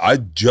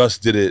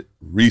just did it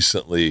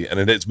recently, and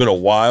it's been a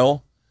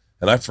while,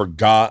 and I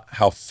forgot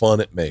how fun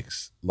it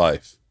makes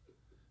life.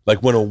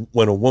 Like when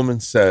a woman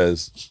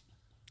says,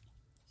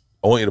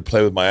 "I want you to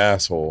play with my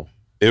asshole,"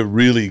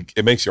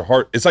 it makes your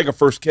heart. It's like a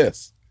first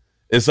kiss.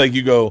 It's like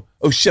you go,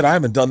 "Oh shit, I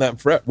haven't done that in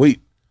forever.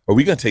 Wait, are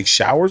we gonna take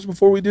showers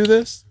before we do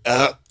this?"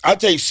 I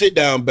take sit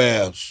down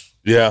baths.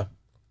 Yeah.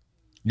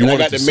 You I want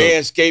got it the to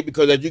Manscaped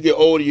because as you get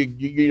older,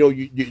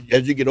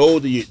 as you get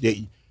older,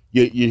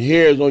 your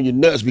hairs on your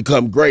nuts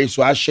become gray.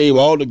 So I shave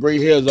all the gray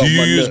hairs off my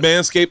nuts. Do you use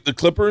Manscaped, the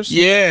clippers?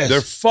 Yes.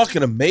 They're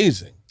fucking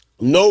amazing.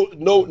 No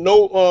nagging,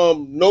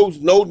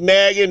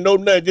 no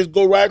nothing. Just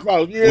go right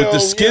across. With the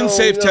skin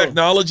safe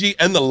technology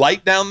and the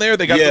light down there,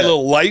 they got the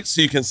little light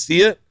so you can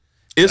see it.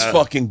 It's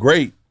fucking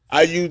great.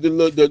 I use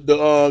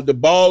the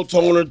ball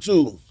toner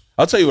too.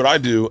 I'll tell you what I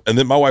do, and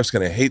then my wife's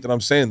gonna hate that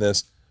I'm saying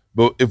this,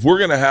 but if we're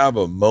gonna have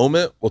a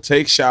moment, we'll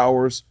take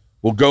showers,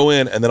 we'll go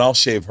in, and then I'll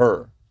shave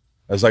her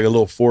as like a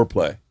little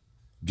foreplay.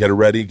 Get her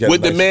ready.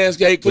 With the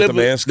Manscaped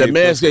clippers. The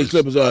Manscaped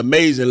clippers are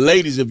amazing.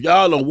 Ladies, if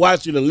y'all are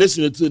watching and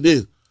listening to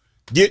this,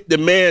 get the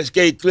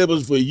Manscaped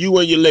clippers for you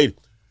and your lady.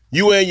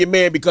 You and your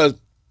man, because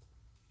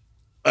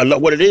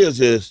what it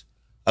is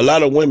a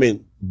lot of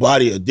women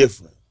body are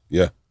different.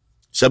 Yeah.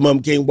 Some of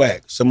them can't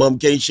wax. Some of them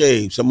can't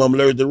shave. Some of them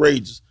allergic to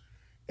rages.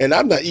 And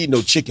I'm not eating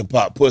no chicken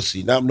pot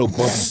pussy. I'm no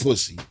bumpy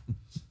pussy.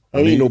 I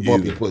don't eat no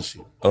bumpy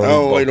pussy. I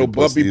don't eat no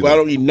bumpy. I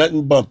don't eat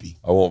nothing bumpy.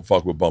 I won't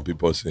fuck with bumpy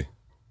pussy.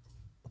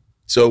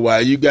 So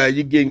while you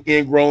getting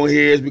ingrown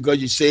hairs because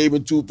you're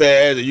shaving too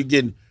fast, or you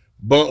getting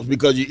bumps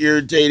because you're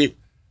irritated,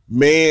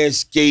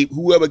 Manscaped,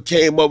 whoever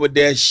came up with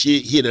that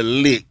shit hit a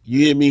lick.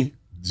 You hear me?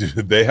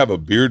 Dude, they have a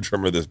beard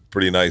trimmer that's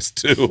pretty nice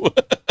too.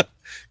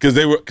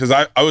 Because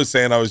I was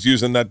saying I was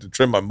using that to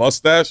trim my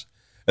mustache,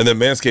 and then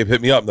Manscaped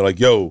hit me up and they're like,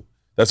 "Yo,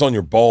 that's on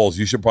your balls.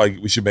 We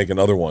should make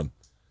another one."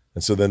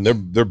 And so then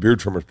their beard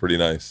trimmer is pretty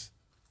nice.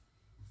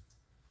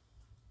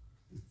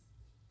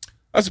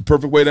 That's a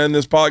perfect way to end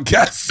this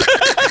podcast.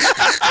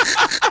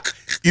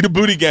 Eat a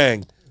booty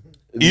gang.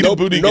 Eat a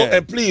booty gang.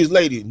 And please,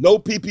 lady, no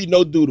pee-pee,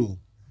 no doodle.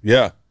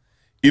 Yeah.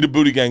 Eat a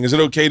booty gang. Is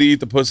it okay to eat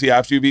the pussy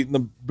after you've eaten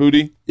the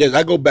booty? Yes,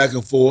 I go back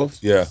and forth.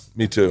 Yeah,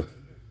 me too.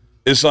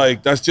 It's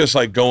like that's just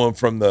like going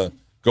from the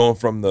yeah.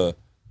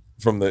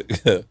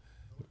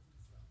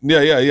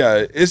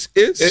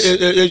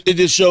 It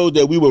just shows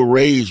that we were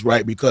raised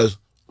right, because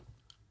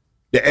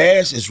the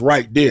ass is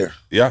right there.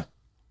 Yeah.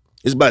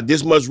 It's about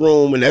this much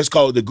room, and that's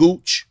called the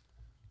gooch.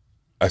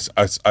 I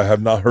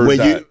have not heard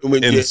that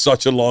in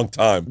such a long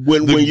time.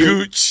 When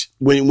you're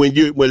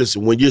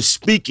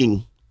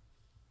speaking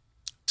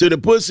to the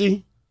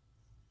pussy,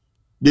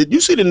 did you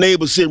see the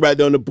neighbor sitting right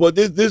there on the porch?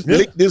 This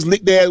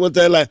lick their ass one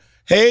time like,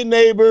 "Hey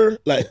neighbor,"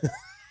 like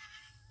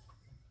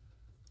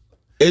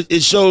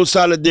it shows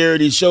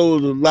solidarity. It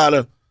shows a lot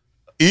of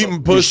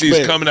eating pussy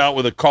is coming out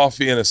with a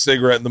coffee and a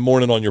cigarette in the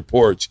morning on your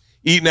porch.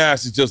 Eating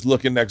ass is just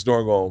looking next door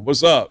and going,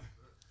 "What's up?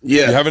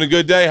 Yeah, you having a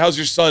good day? How's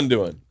your son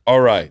doing?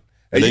 All right."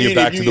 And then you're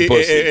back to the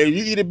pussy. And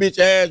you eat a bitch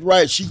ass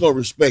right, she gonna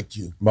respect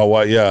you. My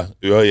wife, yeah.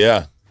 Oh,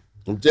 yeah.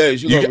 I'm telling you,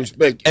 she gonna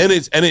respect you. And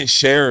it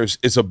shares,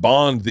 it's a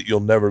bond that you'll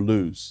never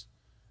lose.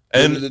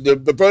 And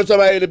the first time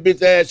I ate a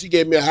bitch ass, she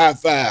gave me a high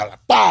five. Like,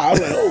 bah! I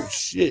was like, oh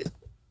shit.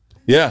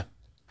 Yeah.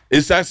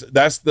 That's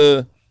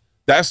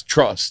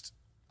trust.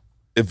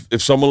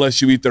 If someone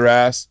lets you eat their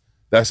ass,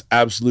 that's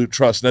absolute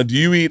trust. Now, do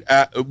you eat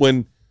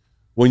when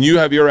you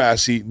have your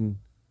ass eaten?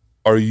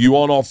 Are you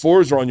on all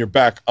fours or on your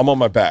back? I'm on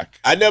my back.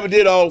 I never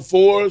did all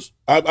fours.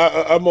 I'm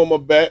on my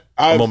back.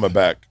 I'm on my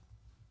back.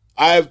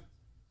 I've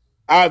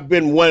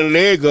been one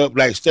leg up,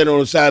 like standing on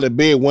the side of the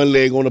bed, one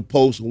leg on the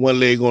post and one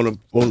leg on the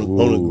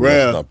ground.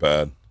 That's not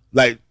bad.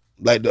 Like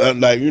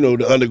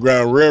the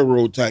Underground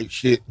Railroad type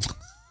shit.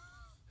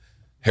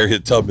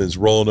 Harriet Tubman's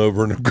rolling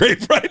over in her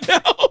grave right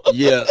now.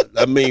 Yeah,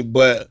 I mean,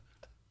 but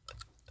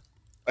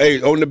hey,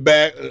 on the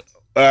back,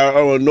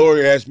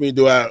 Nori asked me,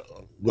 do I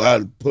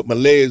put my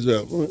legs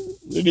up?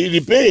 It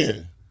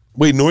depends.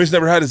 Wait, Nori's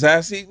never had his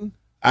ass eaten?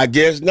 I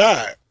guess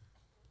not.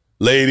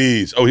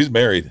 Ladies. Oh, he's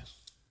married.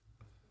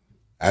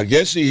 I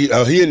guess he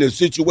in a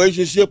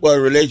situationship or a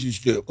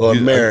relationship or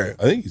married.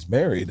 I think he's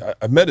married.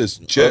 I met his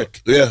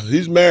chick. Yeah,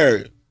 he's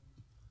married.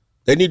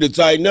 They need to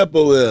tighten up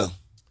over there.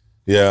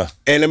 Yeah.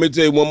 And let me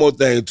tell you one more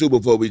thing, too,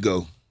 before we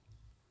go.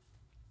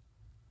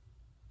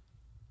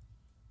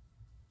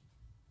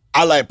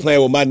 I like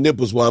playing with my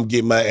nipples while I'm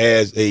getting my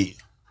ass ate.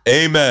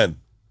 Amen.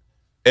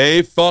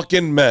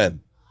 Fucking men.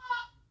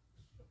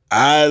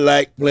 I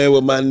like playing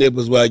with my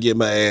nipples while I get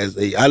my ass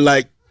ate. I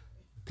like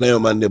playing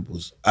with my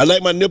nipples. I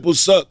like my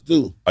nipples sucked,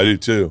 too. I do,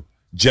 too.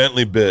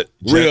 Gently bit.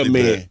 Real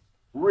men.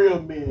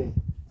 Real men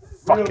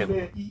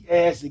eat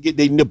ass and get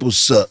their nipples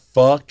sucked.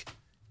 Fuck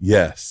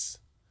yes.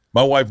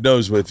 My wife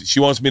knows if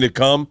she wants me to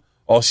come,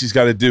 all she's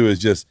got to do is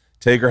just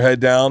take her head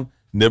down,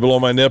 nibble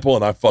on my nipple,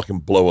 and I fucking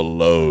blow a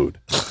load.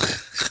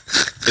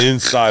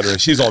 Inside her.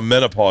 She's on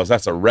menopause.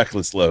 That's a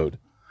reckless load.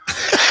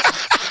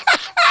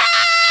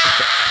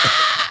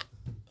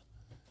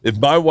 If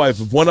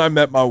when I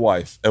met my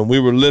wife and we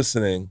were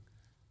listening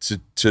to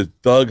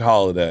Thug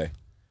Holiday,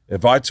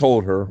 if I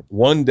told her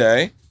one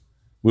day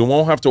we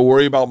won't have to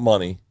worry about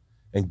money,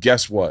 and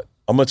guess what?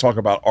 I'm going to talk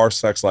about our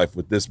sex life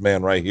with this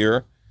man right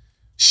here,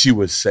 she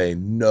would say,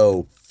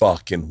 no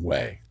fucking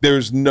way.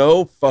 There's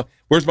no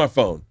Where's my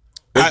phone?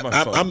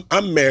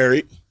 I'm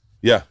married.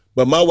 Yeah.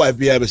 But my wife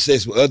be having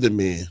sex with other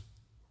men.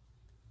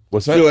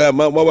 What's that?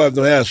 My wife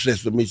don't have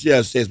sex with me. She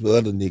has sex with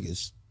other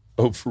niggas.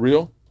 Oh, for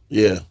real?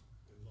 Yeah.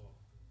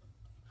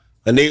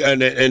 And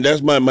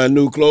that's my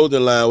new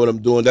clothing line. What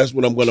I'm doing. That's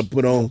what I'm gonna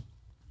put on.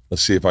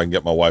 Let's see if I can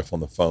get my wife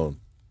on the phone.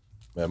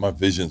 Man, my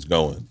vision's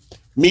going.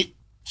 Me,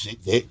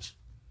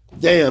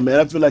 damn man,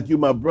 I feel like you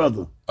my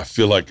brother. I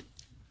feel like,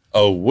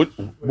 oh, what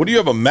do you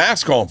have a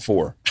mask on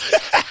for?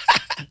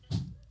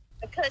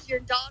 Because your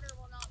daughter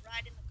will not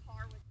ride in the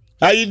car with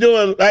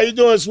me. How you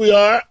doing,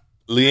 sweetheart?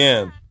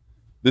 Leanne,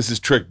 this is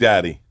Trick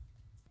Daddy.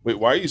 Wait,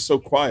 why are you so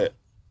quiet?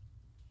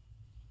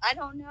 I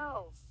don't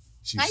know.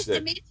 She's nice sick.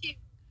 to meet you.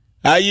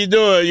 How you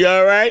doing? You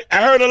all right?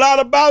 I heard a lot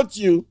about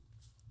you.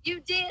 You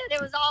did.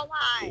 It was all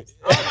lies.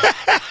 All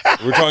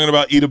lies. We're talking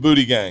about Eat a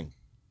Booty Gang.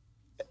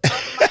 Oh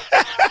my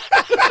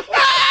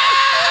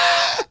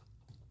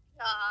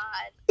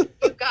God.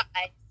 You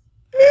guys.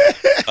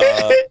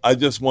 I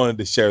just wanted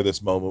to share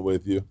this moment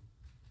with you.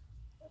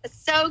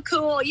 It's so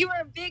cool. You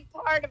were a big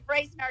part of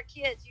raising our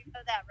kids. You know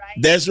that, right?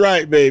 That's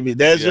right, baby.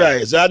 That's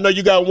right. So I know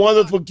you got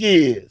wonderful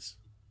kids.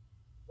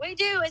 We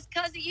do. It's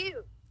because of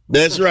you.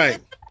 That's right.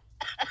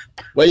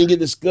 Where you get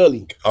the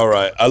Scully? All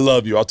right. I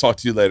love you. I'll talk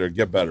to you later.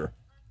 Get better.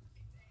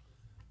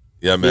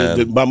 Yeah,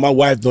 man. My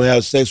wife don't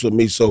have sex with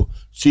me, so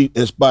she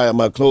inspired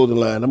my clothing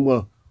line. I'm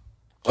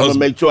gonna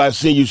make sure I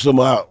send you some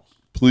out.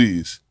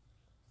 Please.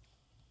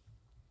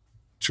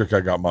 Trick,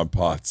 I got my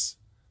pots.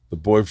 The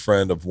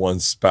boyfriend of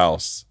one's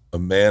spouse, a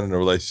man in a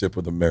relationship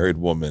with a married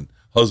woman,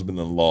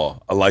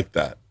 husband-in-law. I like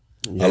that.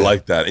 Yeah. I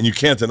like that. And you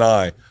can't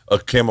deny a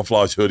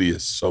camouflage hoodie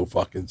is so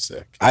fucking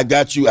sick. I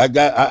got you. I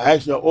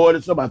actually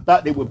ordered some. I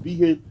thought they would be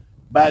here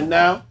by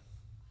now.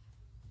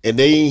 And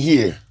they ain't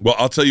here. Well,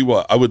 I'll tell you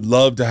what. I would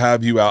love to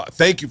have you out.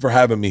 Thank you for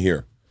having me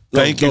here.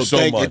 Thank you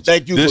so much.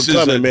 Thank you for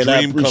coming, man. This is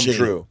a dream come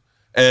true.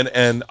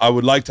 And I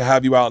would like to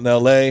have you out in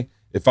L.A.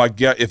 If I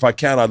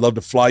can, I'd love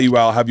to fly you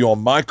out, have you on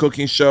my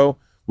cooking show.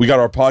 We got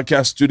our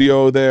podcast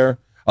studio there.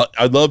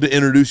 I'd love to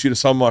introduce you to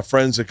some of my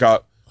friends that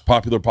got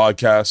popular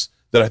podcasts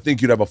that I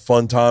think you'd have a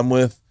fun time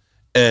with.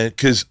 And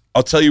because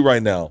I'll tell you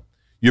right now,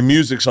 your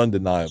music's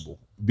undeniable.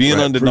 Being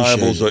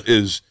undeniable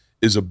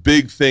is a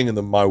big thing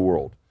in my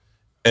world.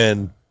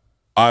 And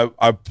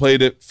I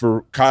played it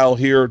for Kyle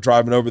here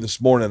driving over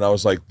this morning. I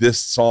was like, this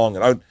song,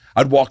 and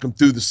I'd walk him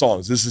through the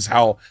songs. This is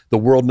how the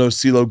world knows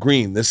CeeLo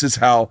Green.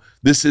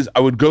 I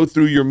would go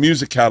through your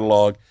music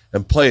catalog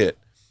and play it.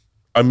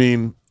 I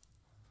mean,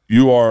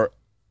 you are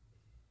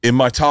in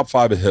my top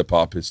 5 of hip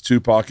hop. It's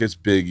Tupac, it's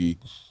Biggie.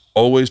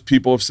 Always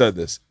people have said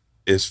this.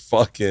 It's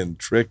fucking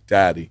Trick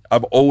Daddy.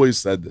 I've always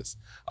said this.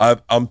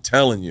 I'm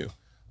telling you.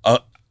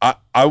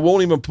 I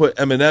won't even put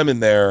Eminem in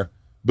there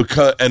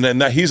because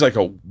that he's like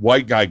a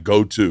white guy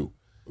go-to.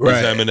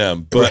 Right.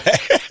 Eminem. But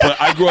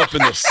I grew up in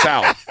the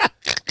South.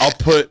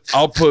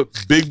 I'll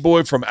put Big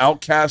Boy from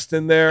Outkast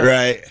in there.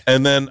 Right.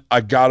 And then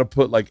I gotta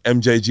put like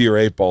MJG or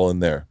 8Ball in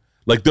there.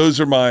 Like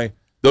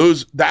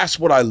that's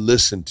what I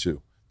listen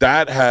to.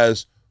 That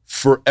has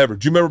forever.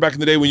 Do you remember back in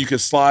the day when you could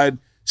slide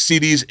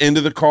CDs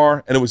into the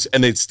car and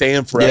they'd stay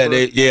in forever?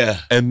 Yeah.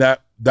 And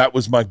that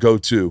was my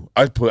go-to.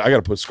 I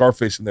gotta put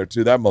Scarface in there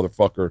too. That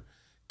motherfucker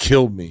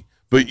killed me.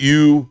 But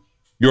you're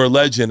a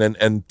legend,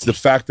 and the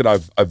fact that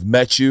I've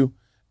met you,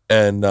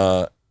 and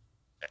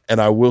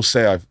I will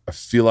say I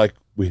feel like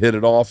we hit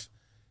it off.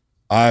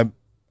 I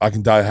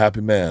can die a happy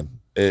man.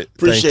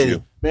 Appreciate thank you.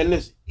 it, man.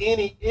 Listen,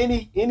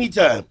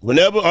 anytime,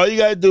 whenever, all you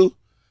gotta do,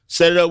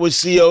 set it up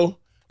with CO.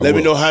 Let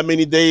me know how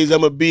many days I'm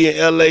gonna be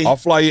in LA. I'll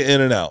fly you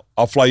in and out.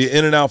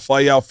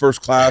 Fly you out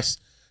first class.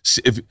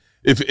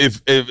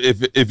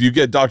 If you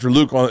get Dr.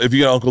 Luke if you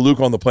get Uncle Luke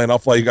on the plane, I'll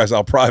fly you guys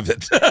out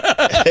private.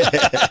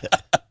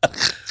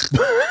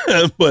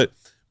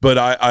 but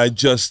I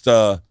just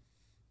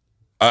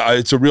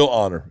it's a real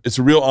honor. It's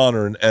a real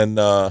honor, and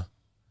I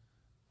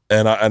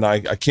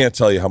can't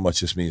tell you how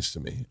much this means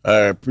to me. I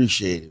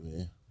appreciate it,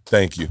 man.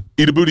 Thank you.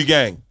 Eat a Booty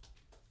Gang.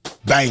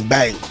 Bang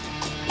bang.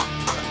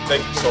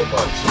 Thank you so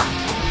much.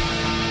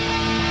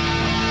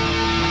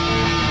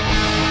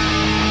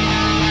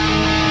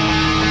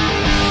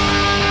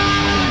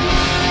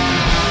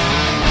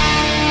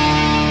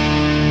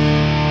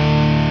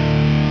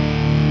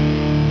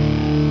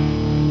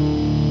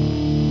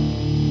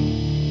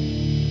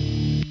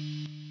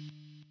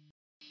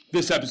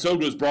 This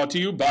episode was brought to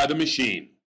you by The Machine.